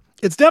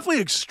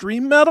definitely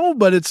extreme metal,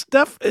 but it's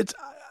not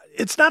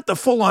the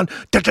full on.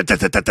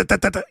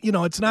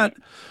 It's not.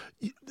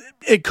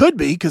 It could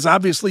be, because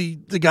obviously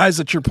the guys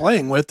that you're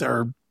playing with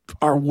are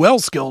well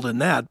skilled in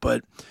that.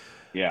 But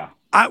here's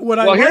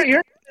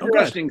Oh,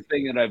 interesting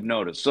thing that I've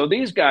noticed. So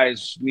these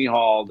guys,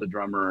 Mihal, the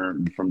drummer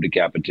from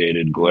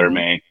Decapitated,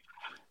 Guilherme,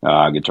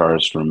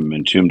 guitarist from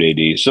Entombed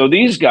AD. So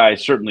these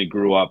guys certainly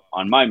grew up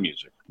on my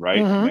music, right?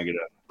 Megadeth,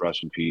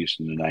 Rust in Peace,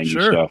 and the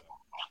 90s stuff.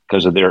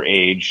 Because of their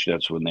age,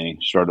 that's when they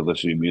started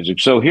listening to music.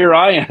 So here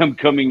I am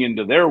coming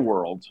into their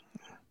world,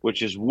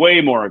 which is way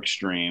more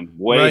extreme,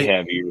 way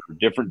heavier,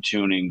 different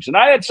tunings. And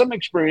I had some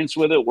experience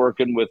with it,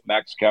 working with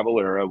Max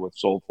Cavalera with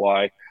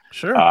Soulfly.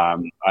 Sure.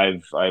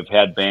 I've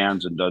had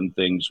bands and done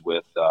things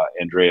with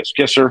Andreas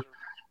Kisser,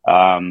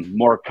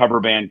 more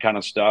cover band kind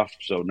of stuff.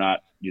 So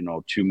not,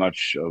 too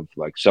much of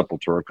like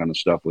Sepultura kind of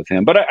stuff with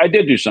him. But I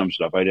did do some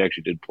stuff. I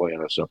actually did play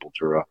on a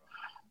Sepultura,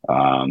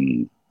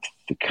 I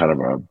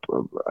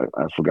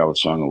forgot what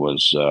song it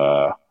was. It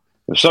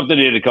was something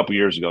they did a couple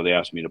years ago. They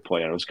asked me to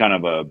play it. It was kind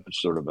of a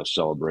sort of a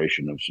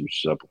celebration of some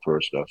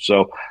Sepultura stuff.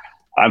 So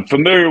I'm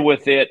familiar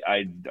with it.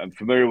 I'm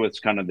familiar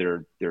with kind of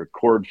their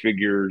chord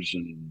figures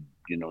and,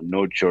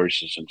 note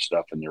choices and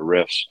stuff and their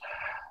riffs.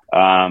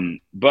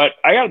 But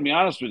I got to be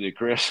honest with you,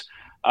 Chris.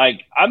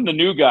 I'm the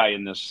new guy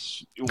in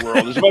this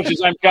world. As much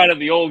as I'm kind of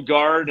the old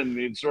guard and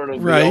the sort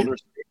of the older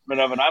statesman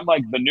of it, I'm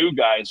like the new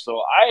guy. So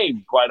I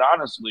quite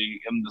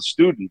honestly am the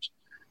student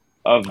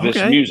of this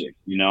music,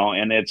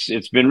 and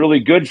it's been really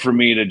good for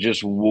me to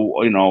just,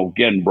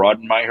 again,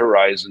 broaden my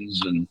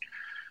horizons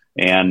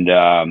and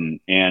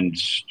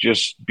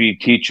just be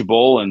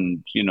teachable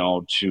and,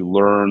 to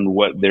learn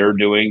what they're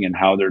doing and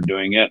how they're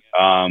doing it.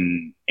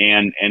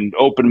 And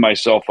open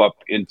myself up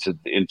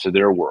into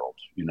their world,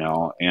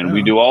 and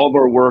we do all of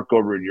our work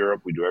over in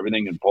Europe. We do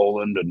everything in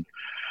Poland, and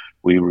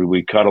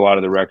we cut a lot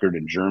of the record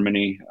in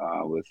Germany,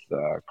 with,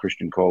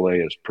 Christian Cole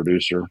as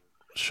producer.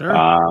 Sure.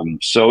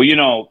 So,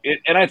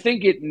 and I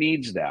think it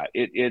needs that.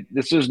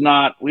 This is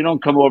not, we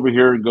don't come over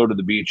here and go to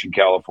the beach in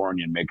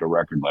California and make a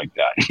record like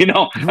that.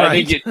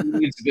 I think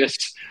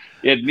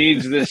it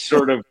needs this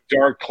sort of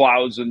dark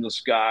clouds in the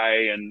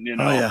sky and,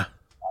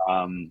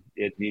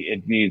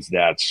 It needs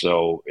that.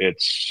 So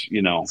it's,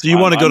 So you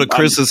want to go to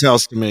Chris's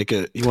house to make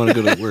it. You want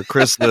to go to where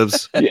Chris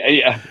lives.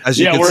 Yeah. As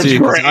you can see,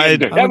 I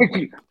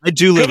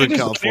do live in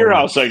California. Your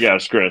house, I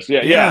guess, Chris.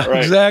 Yeah, right.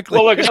 Exactly.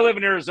 Well, look, I live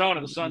in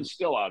Arizona. The sun's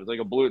still out. It's like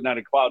a blue, not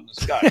a cloud in the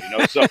sky.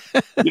 So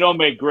you don't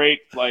make great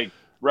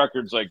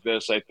records like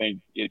this, I think,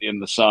 in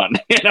the sun.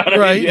 You know what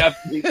right. I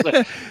mean?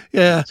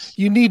 Yeah.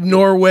 You need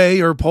Norway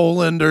or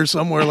Poland or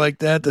somewhere like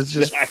that that's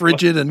just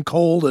frigid and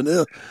cold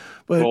and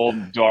cold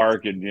and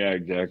dark and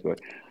exactly.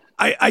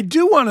 I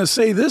do want to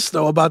say this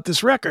though about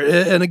this record,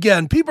 and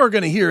again, people are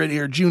going to hear it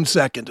here. June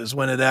 2nd is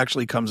when it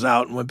actually comes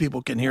out and when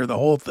people can hear the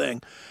whole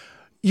thing.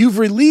 You've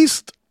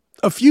released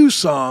a few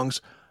songs,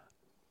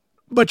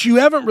 but you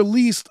haven't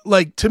released,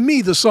 to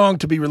me, the song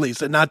to be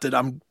released, and not that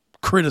I'm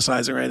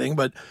criticizing or anything,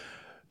 but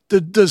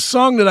the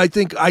song that I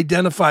think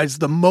identifies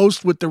the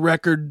most with the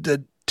record,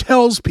 that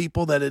tells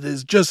people that it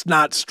is just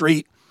not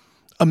straight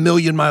a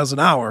million miles an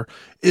hour,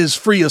 is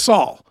Free Us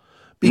All.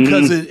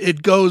 Because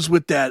it goes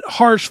with that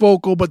harsh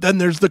vocal, but then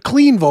there's the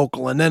clean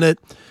vocal, and then it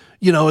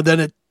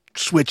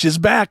switches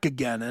back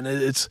again. And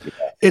it's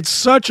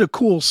such a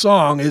cool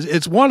song.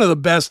 It's one of the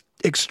best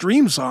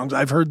extreme songs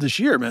I've heard this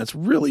year, man. It's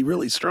really,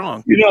 really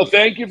strong.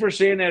 Thank you for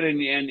saying that.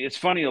 And it's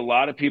funny, a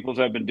lot of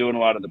people, I've been doing a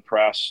lot of the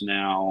press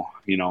now,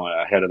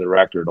 ahead of the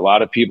record. A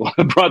lot of people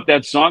have brought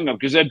that song up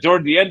because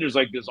toward the end, there's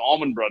like this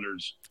Allman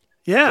Brothers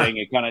thing.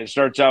 It kind of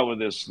starts out with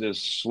this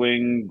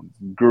swing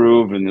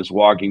groove and this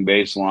walking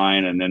bass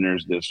line, and then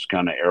there's this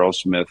kind of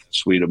Aerosmith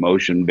Sweet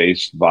Emotion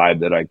bass vibe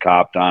that I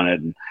copped on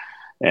it. And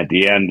at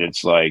the end,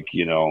 it's like,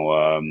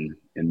 in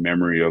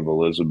memory of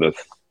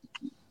Elizabeth,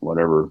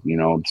 whatever,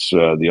 it's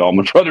the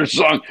Allman Brothers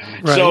song.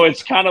 Right. So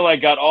it's kind of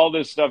like got all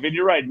this stuff. And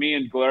you're right, me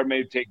and Blair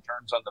may take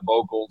turns on the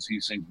vocals. He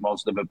sings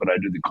most of it, but I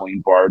do the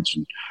clean parts.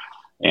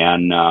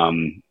 And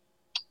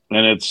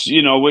it's,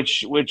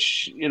 which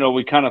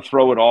we kind of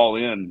throw it all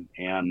in.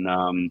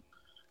 And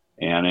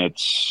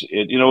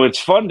it's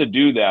fun to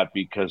do that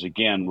because,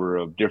 again, we're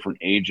of different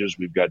ages.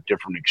 We've got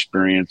different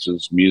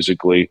experiences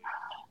musically.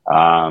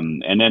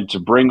 And then to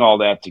bring all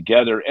that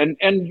together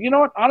and you know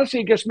what, honestly,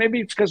 I guess maybe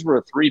it's because we're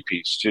a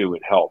 3-piece too.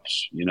 It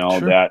helps,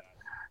 sure. That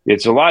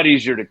it's a lot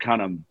easier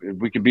to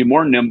we can be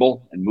more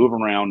nimble and move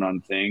around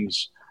on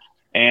things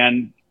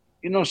and,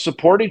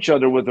 support each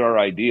other with our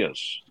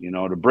ideas,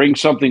 to bring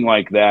something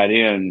like that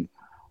in.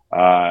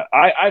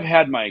 I've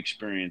had my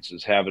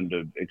experiences having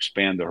to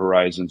expand the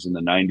horizons in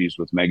the 90s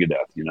with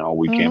Megadeth.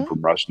 We came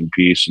from Rust in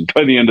Peace, and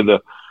by the end of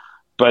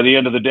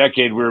the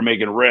decade, we were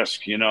making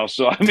Risk,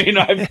 So, I mean,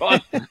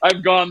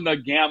 I've gone the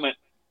gamut,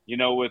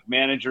 with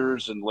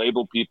managers and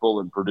label people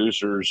and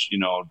producers,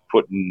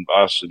 putting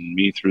us and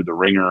me through the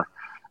ringer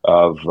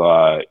of,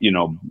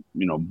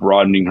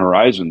 broadening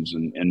horizons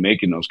and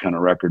making those kind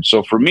of records.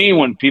 So for me,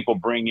 when people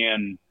bring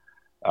in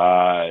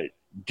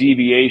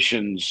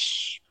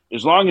deviations,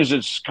 as long as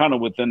it's kind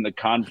of within the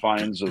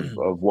confines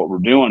of what we're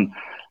doing,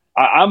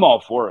 I'm all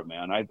for it,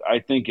 man. I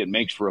think it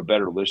makes for a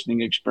better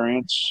listening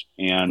experience.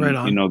 And,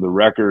 the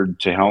record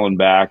To Hell and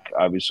Back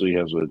obviously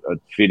has a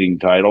fitting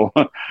title.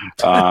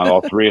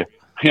 All three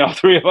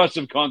of us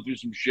have gone through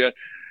some shit,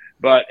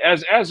 but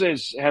as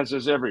is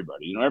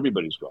everybody,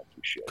 everybody's gone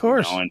through shit. Of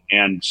course.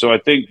 And so I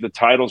think the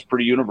title's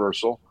pretty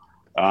universal.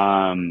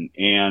 And,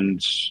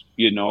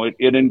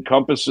 it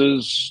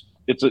encompasses,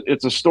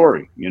 it's a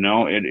story,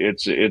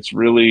 it's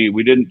really,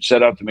 we didn't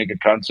set out to make a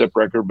concept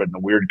record, but in a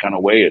weird kind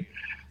of way,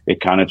 it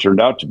kind of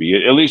turned out to be.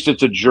 At least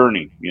it's a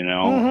journey,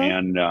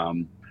 and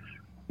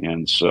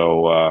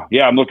so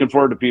I'm looking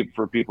forward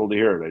for people to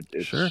hear it.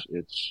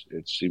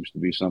 It seems to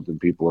be something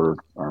people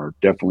are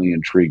definitely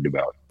intrigued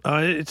about.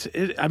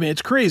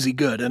 It's crazy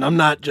good, and I'm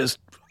not just.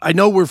 I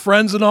know we're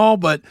friends and all,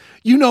 but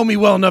you know me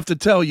well enough to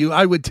tell you,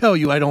 I would tell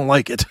you I don't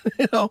like it.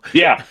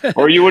 Yeah,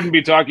 or you wouldn't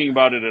be talking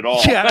about it at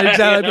all. Yeah,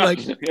 exactly. I'd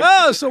be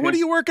like, so what are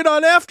you working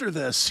on after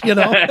this?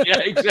 Yeah,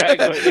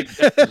 exactly.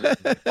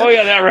 Oh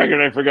yeah, that record,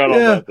 I forgot all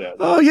about that.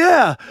 Oh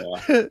yeah.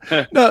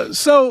 No,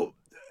 so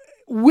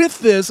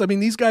with this,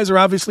 these guys are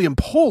obviously in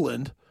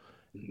Poland.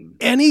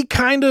 Any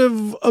kind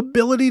of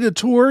ability to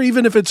tour,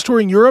 even if it's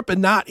touring Europe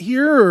and not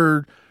here,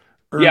 or?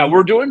 Yeah,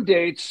 we're doing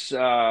dates.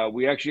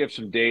 We actually have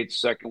some dates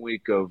second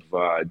week of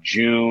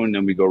June,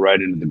 and we go right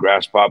into the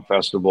Grass Pop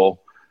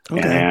Festival.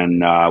 Okay.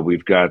 And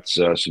we've got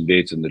some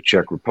dates in the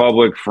Czech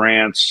Republic,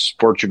 France,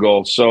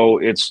 Portugal. So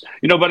it's,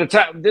 by the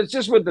time, it's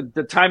just with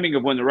the timing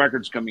of when the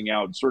record's coming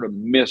out, sort of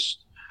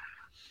missed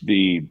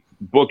the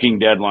booking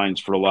deadlines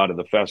for a lot of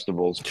the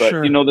festivals. But,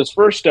 sure. This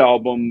first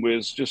album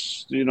was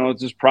just,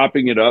 just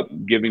propping it up,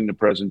 giving the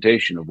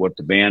presentation of what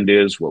the band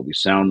is, what we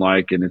sound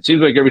like. And it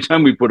seems like every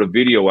time we put a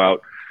video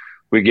out,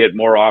 we get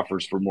more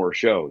offers for more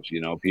shows.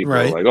 People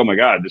are like, oh my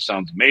God, this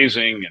sounds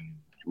amazing. And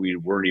we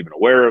weren't even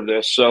aware of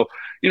this. So,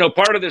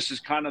 part of this is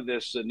kind of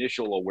this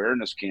initial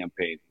awareness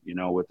campaign,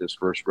 with this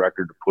first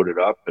record to put it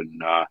up.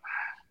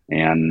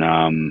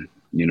 And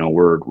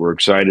we're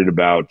excited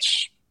about,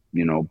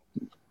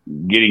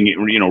 getting,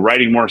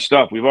 writing more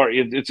stuff. We've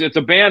already, it's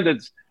a band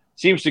that's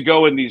seems to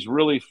go in these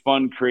really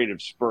fun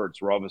creative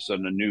spurts where all of a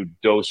sudden a new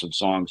dose of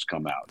songs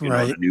come out, you know,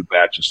 a new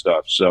batch of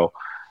stuff. So,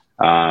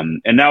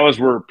 and now as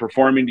we're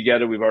performing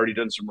together, we've already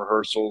done some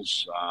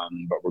rehearsals,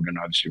 but we're going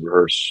to obviously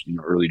rehearse, you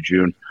know, early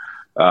June.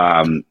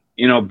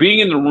 You know, being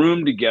in the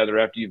room together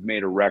after you've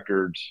made a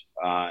record,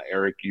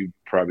 Eric, you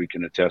probably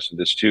can attest to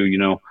this too. You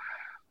know,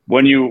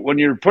 when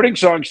you're putting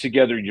songs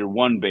together, you're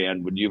one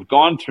band. When you've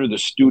gone through the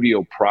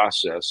studio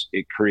process,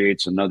 it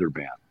creates another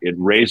band. It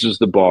raises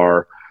the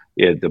bar.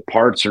 The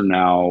parts are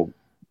now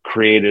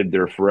created.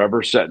 They're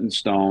forever set in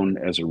stone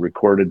as a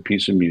recorded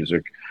piece of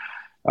music.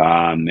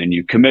 And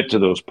you commit to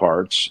those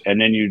parts, and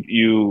then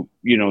you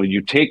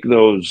take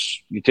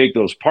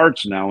those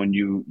parts now, and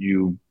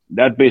you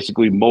that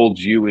basically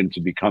molds you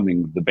into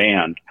becoming the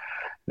band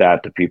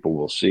that the people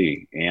will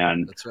see.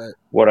 And that's right.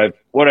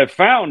 What I've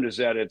found is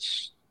that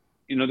it's,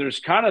 you know, there's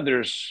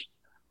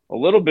a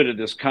little bit of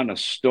this kind of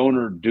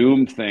stoner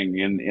doom thing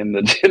in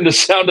the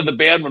sound of the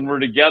band when we're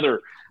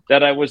together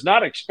that I was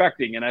not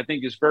expecting, and I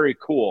think is very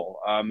cool.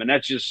 And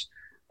that's just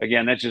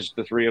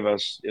the three of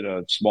us in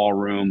a small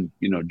room,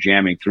 you know,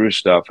 jamming through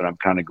stuff. And I'm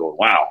kind of going,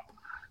 wow,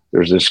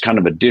 there's this kind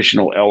of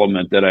additional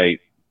element that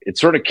it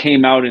sort of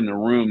came out in the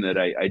room that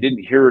I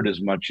didn't hear it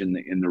as much in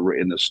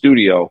the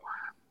studio,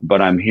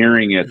 but I'm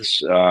hearing it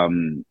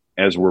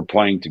as we're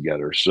playing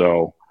together.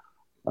 So,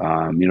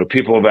 you know,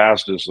 people have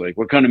asked us like,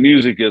 what kind of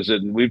music is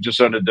it? And we've just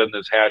done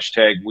this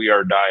hashtag We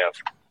Are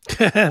Dieth.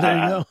 There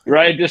you go.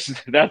 Right.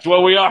 That's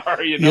what we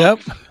are, you know?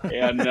 Yep.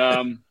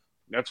 And,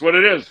 that's what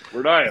it is.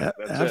 We're dying.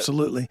 That's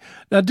absolutely.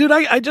 Now, dude,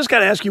 I just got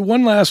to ask you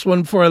one last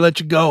one before I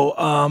let you go.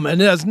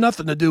 And it has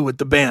nothing to do with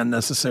the band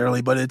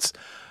necessarily, but it's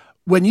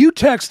when you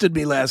texted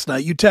me last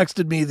night, you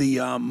texted me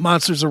the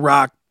Monsters of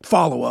Rock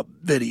follow-up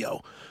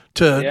video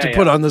to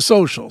put on the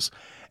socials.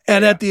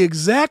 And at the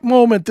exact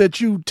moment that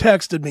you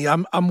texted me,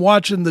 I'm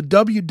watching the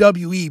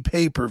WWE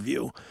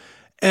pay-per-view,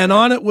 and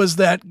on it was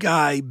that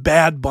guy,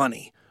 Bad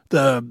Bunny,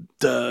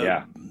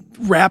 the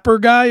rapper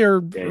guy or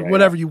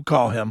whatever you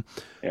call him.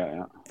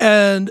 Yeah.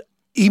 And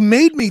he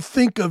made me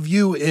think of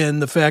you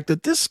in the fact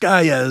that this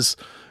guy has,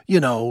 you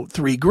know,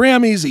 3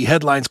 Grammys. He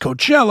headlines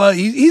Coachella.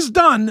 He's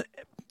done,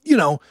 you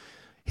know,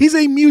 he's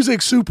a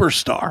music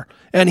superstar,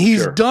 and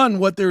he's done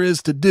what there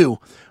is to do.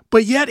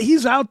 But yet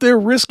he's out there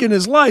risking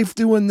his life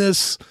doing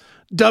this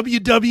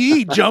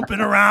WWE,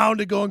 jumping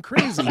around and going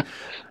crazy.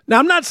 Now,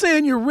 I'm not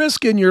saying you're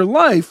risking your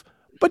life,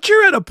 but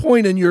you're at a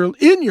point in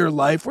your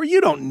life where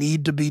you don't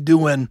need to be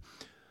doing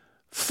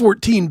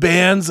 14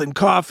 bands and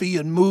coffee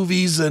and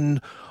movies and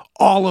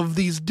all of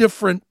these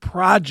different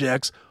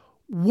projects.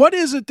 What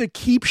is it that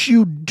keeps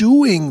you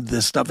doing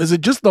this stuff? Is it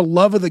just the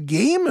love of the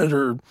game,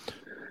 or?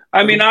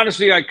 I mean,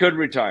 honestly, I could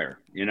retire,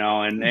 you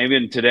know, and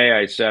even today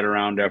I sat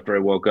around after I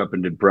woke up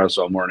and did press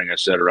all morning. I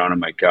sat around on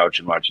my couch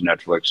and watched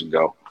Netflix and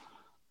go,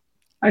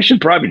 I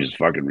should probably just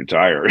fucking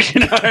retire.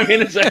 You know what I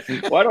mean? It's like,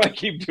 why do I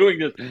keep doing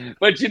this?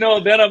 But, you know,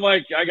 then I'm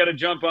like, I got to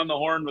jump on the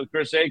horn with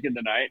Chris Aiken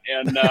tonight.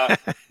 And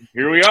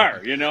here we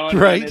are, you know,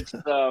 and it's,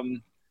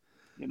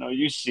 you know,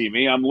 you see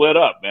me, I'm lit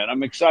up, man.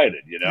 I'm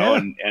excited, you know,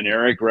 and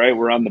Eric, right.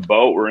 We're on the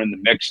boat. We're in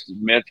the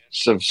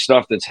midst of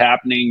stuff that's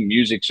happening.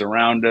 Music's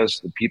around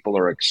us. The people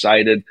are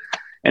excited.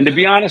 And to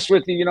be honest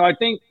with you, you know, I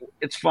think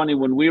it's funny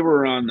when we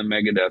were on the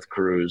Megadeth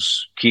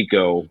cruise,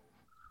 Kiko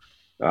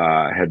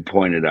had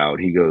pointed out,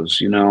 he goes,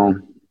 you know,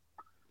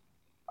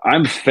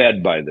 I'm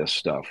fed by this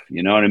stuff.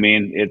 You know what I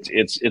mean?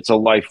 It's a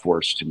life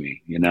force to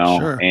me, you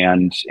know,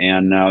 and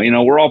you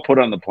know, we're all put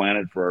on the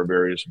planet for our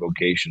various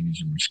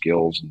vocations and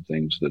skills and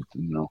things that,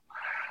 you know,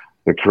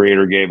 the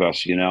creator gave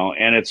us, you know,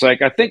 and it's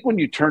like, I think when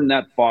you turn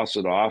that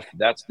faucet off,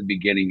 that's the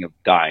beginning of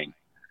dying.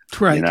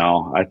 Right. You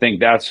know, I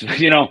think that's,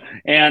 you know,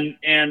 and,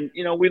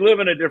 you know, we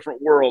live in a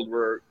different world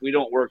where we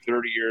don't work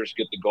 30 years,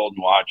 get the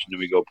golden watch, and then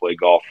we go play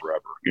golf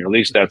forever. You know, at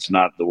least that's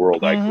not the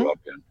world I grew up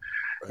in.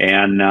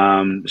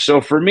 And so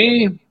for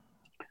me,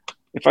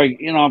 if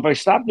I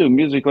stop doing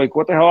music, like,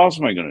 what the hell else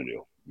am I going to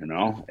do? You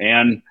know,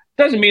 and it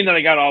doesn't mean that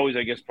I got to always,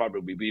 I guess,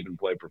 probably even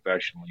play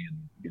professionally and,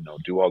 you know,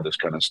 do all this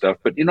kind of stuff.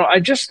 But, you know,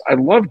 I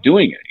love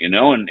doing it, you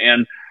know,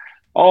 and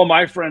all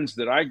my friends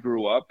that I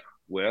grew up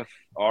with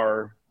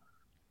are,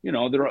 you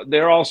know,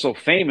 they're also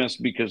famous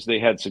because they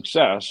had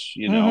success,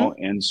 you know,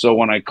 and so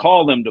when I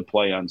call them to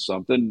play on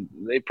something,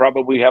 they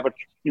probably have a,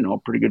 you know,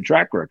 pretty good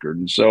track record.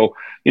 And so,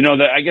 you know,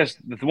 I guess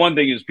the one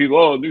thing is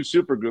people, new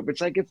supergroup. It's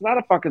like, it's not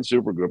a fucking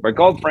supergroup. I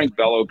called Frank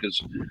Bello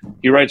because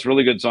he writes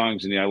really good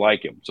songs and I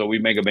like him. So we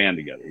make a band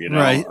together, you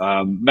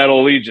know,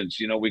 Metal Allegiance,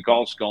 you know, we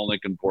call Skolnick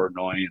and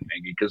Portnoy and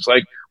Maggie because,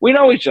 like, we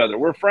know each other.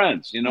 We're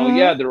friends, you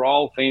know, they're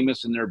all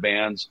famous in their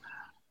bands,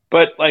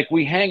 but, like,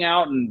 we hang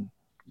out and,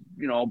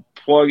 you know,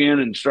 plug in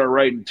and start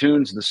writing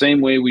tunes the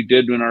same way we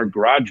did in our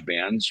garage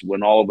bands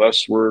when all of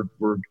us were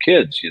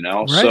kids, you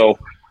know? So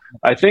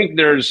I think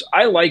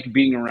I like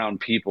being around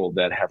people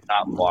that have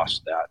not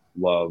lost that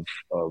love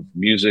of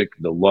music,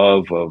 the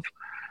love of,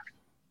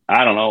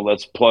 I don't know,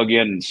 let's plug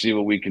in and see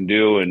what we can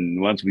do.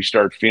 And once we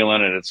start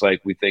feeling it, it's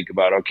like we think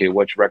about, okay,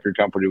 which record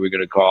company are we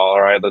going to call?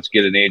 All right, let's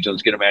get an agent,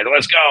 let's get a manager,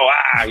 let's go.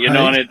 You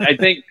know, and I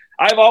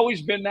I've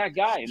always been that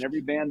guy in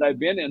every band I've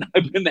been in.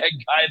 I've been that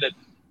guy that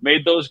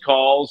made those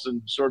calls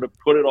and sort of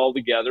put it all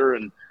together.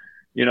 And,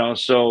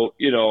 so,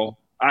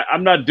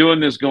 I'm not doing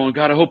this going,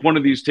 God, I hope one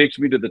of these takes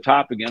me to the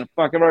top again.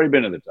 Fuck, I've already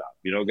been to the top,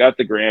 got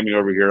the Grammy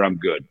over here. I'm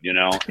good, and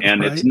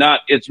right.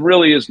 It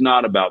really is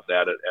not about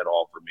that at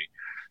all for me.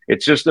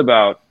 It's just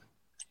about,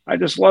 I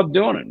just love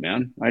doing it,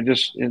 man. I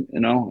just,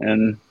 and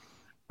I'm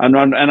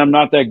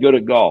not that good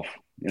at golf,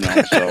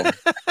 so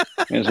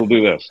may as well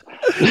do this.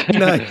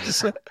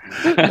 Nice.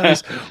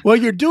 Nice. Well,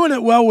 you're doing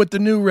it well with the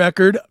new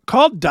record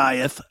called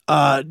Dieth.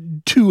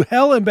 To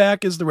Hell and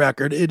Back is the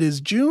record. It is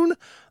June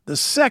the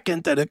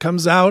 2nd that it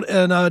comes out.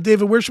 And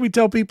David, where should we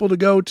tell people to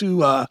go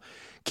to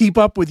keep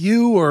up with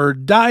you or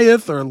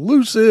Dieth or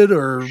Lucid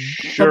or?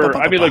 Sure.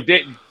 I mean, look,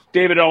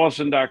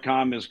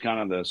 DavidEllefson.com is kind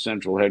of the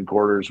central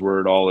headquarters where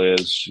it all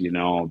is.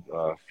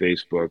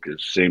 Facebook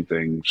is same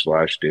thing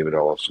 / David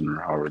Ellefson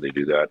or however they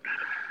do that.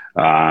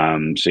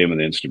 Same with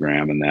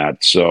Instagram and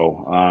that.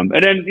 So, and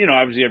then,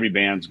 obviously every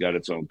band's got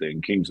its own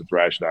thing.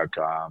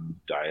 kingsofthrash.com,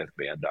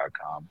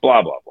 diethband.com,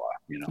 blah, blah,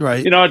 blah,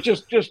 right.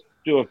 Just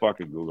do a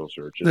fucking Google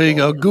search. There you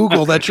go.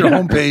 Google. That's your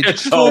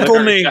homepage.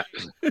 Google me.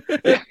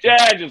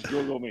 Yeah, just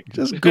Google me.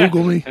 Just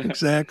Google me.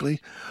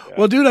 Exactly. Yeah.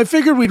 Well, dude, I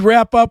figured we'd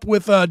wrap up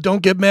with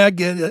Don't Get Mad,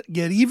 Get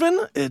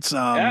Even. It's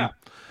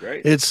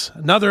great. It's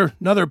another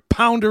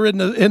pounder in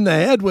the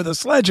head with a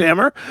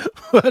sledgehammer.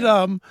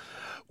 But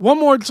one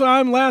more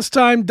time, last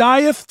time,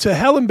 Dieth to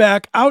Hell and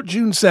Back, out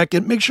June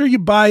 2nd. Make sure you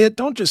buy it.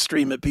 Don't just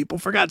stream it, people.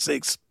 For God's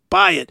sakes,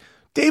 buy it.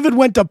 David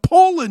went to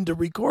Poland to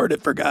record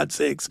it, for God's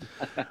sakes.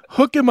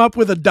 Hook him up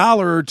with $1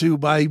 or $2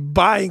 by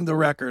buying the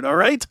record, all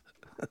right?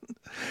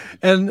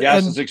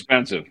 Yes, it's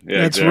expensive.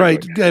 Yeah, that's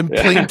right. And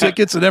plane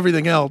tickets and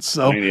everything else.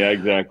 So yeah,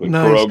 exactly.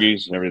 Nice.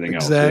 Pierogies, everything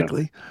else.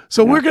 Exactly. Yeah.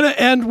 So we're going to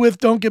end with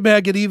Don't Get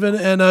Mad, Get Even.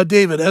 And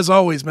David, as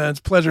always, man, it's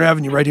a pleasure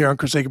having you right here on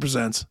Chris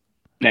Presents.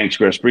 Thanks,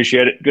 Chris.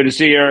 Appreciate it. Good to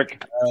see you,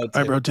 Eric. All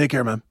right, bro. Take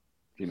care, man.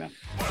 See you, man.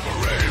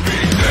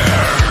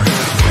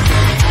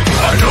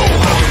 I know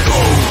how it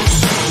goes.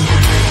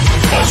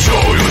 I'll show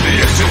you the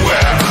exit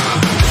where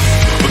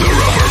the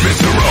rubber meets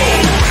the road.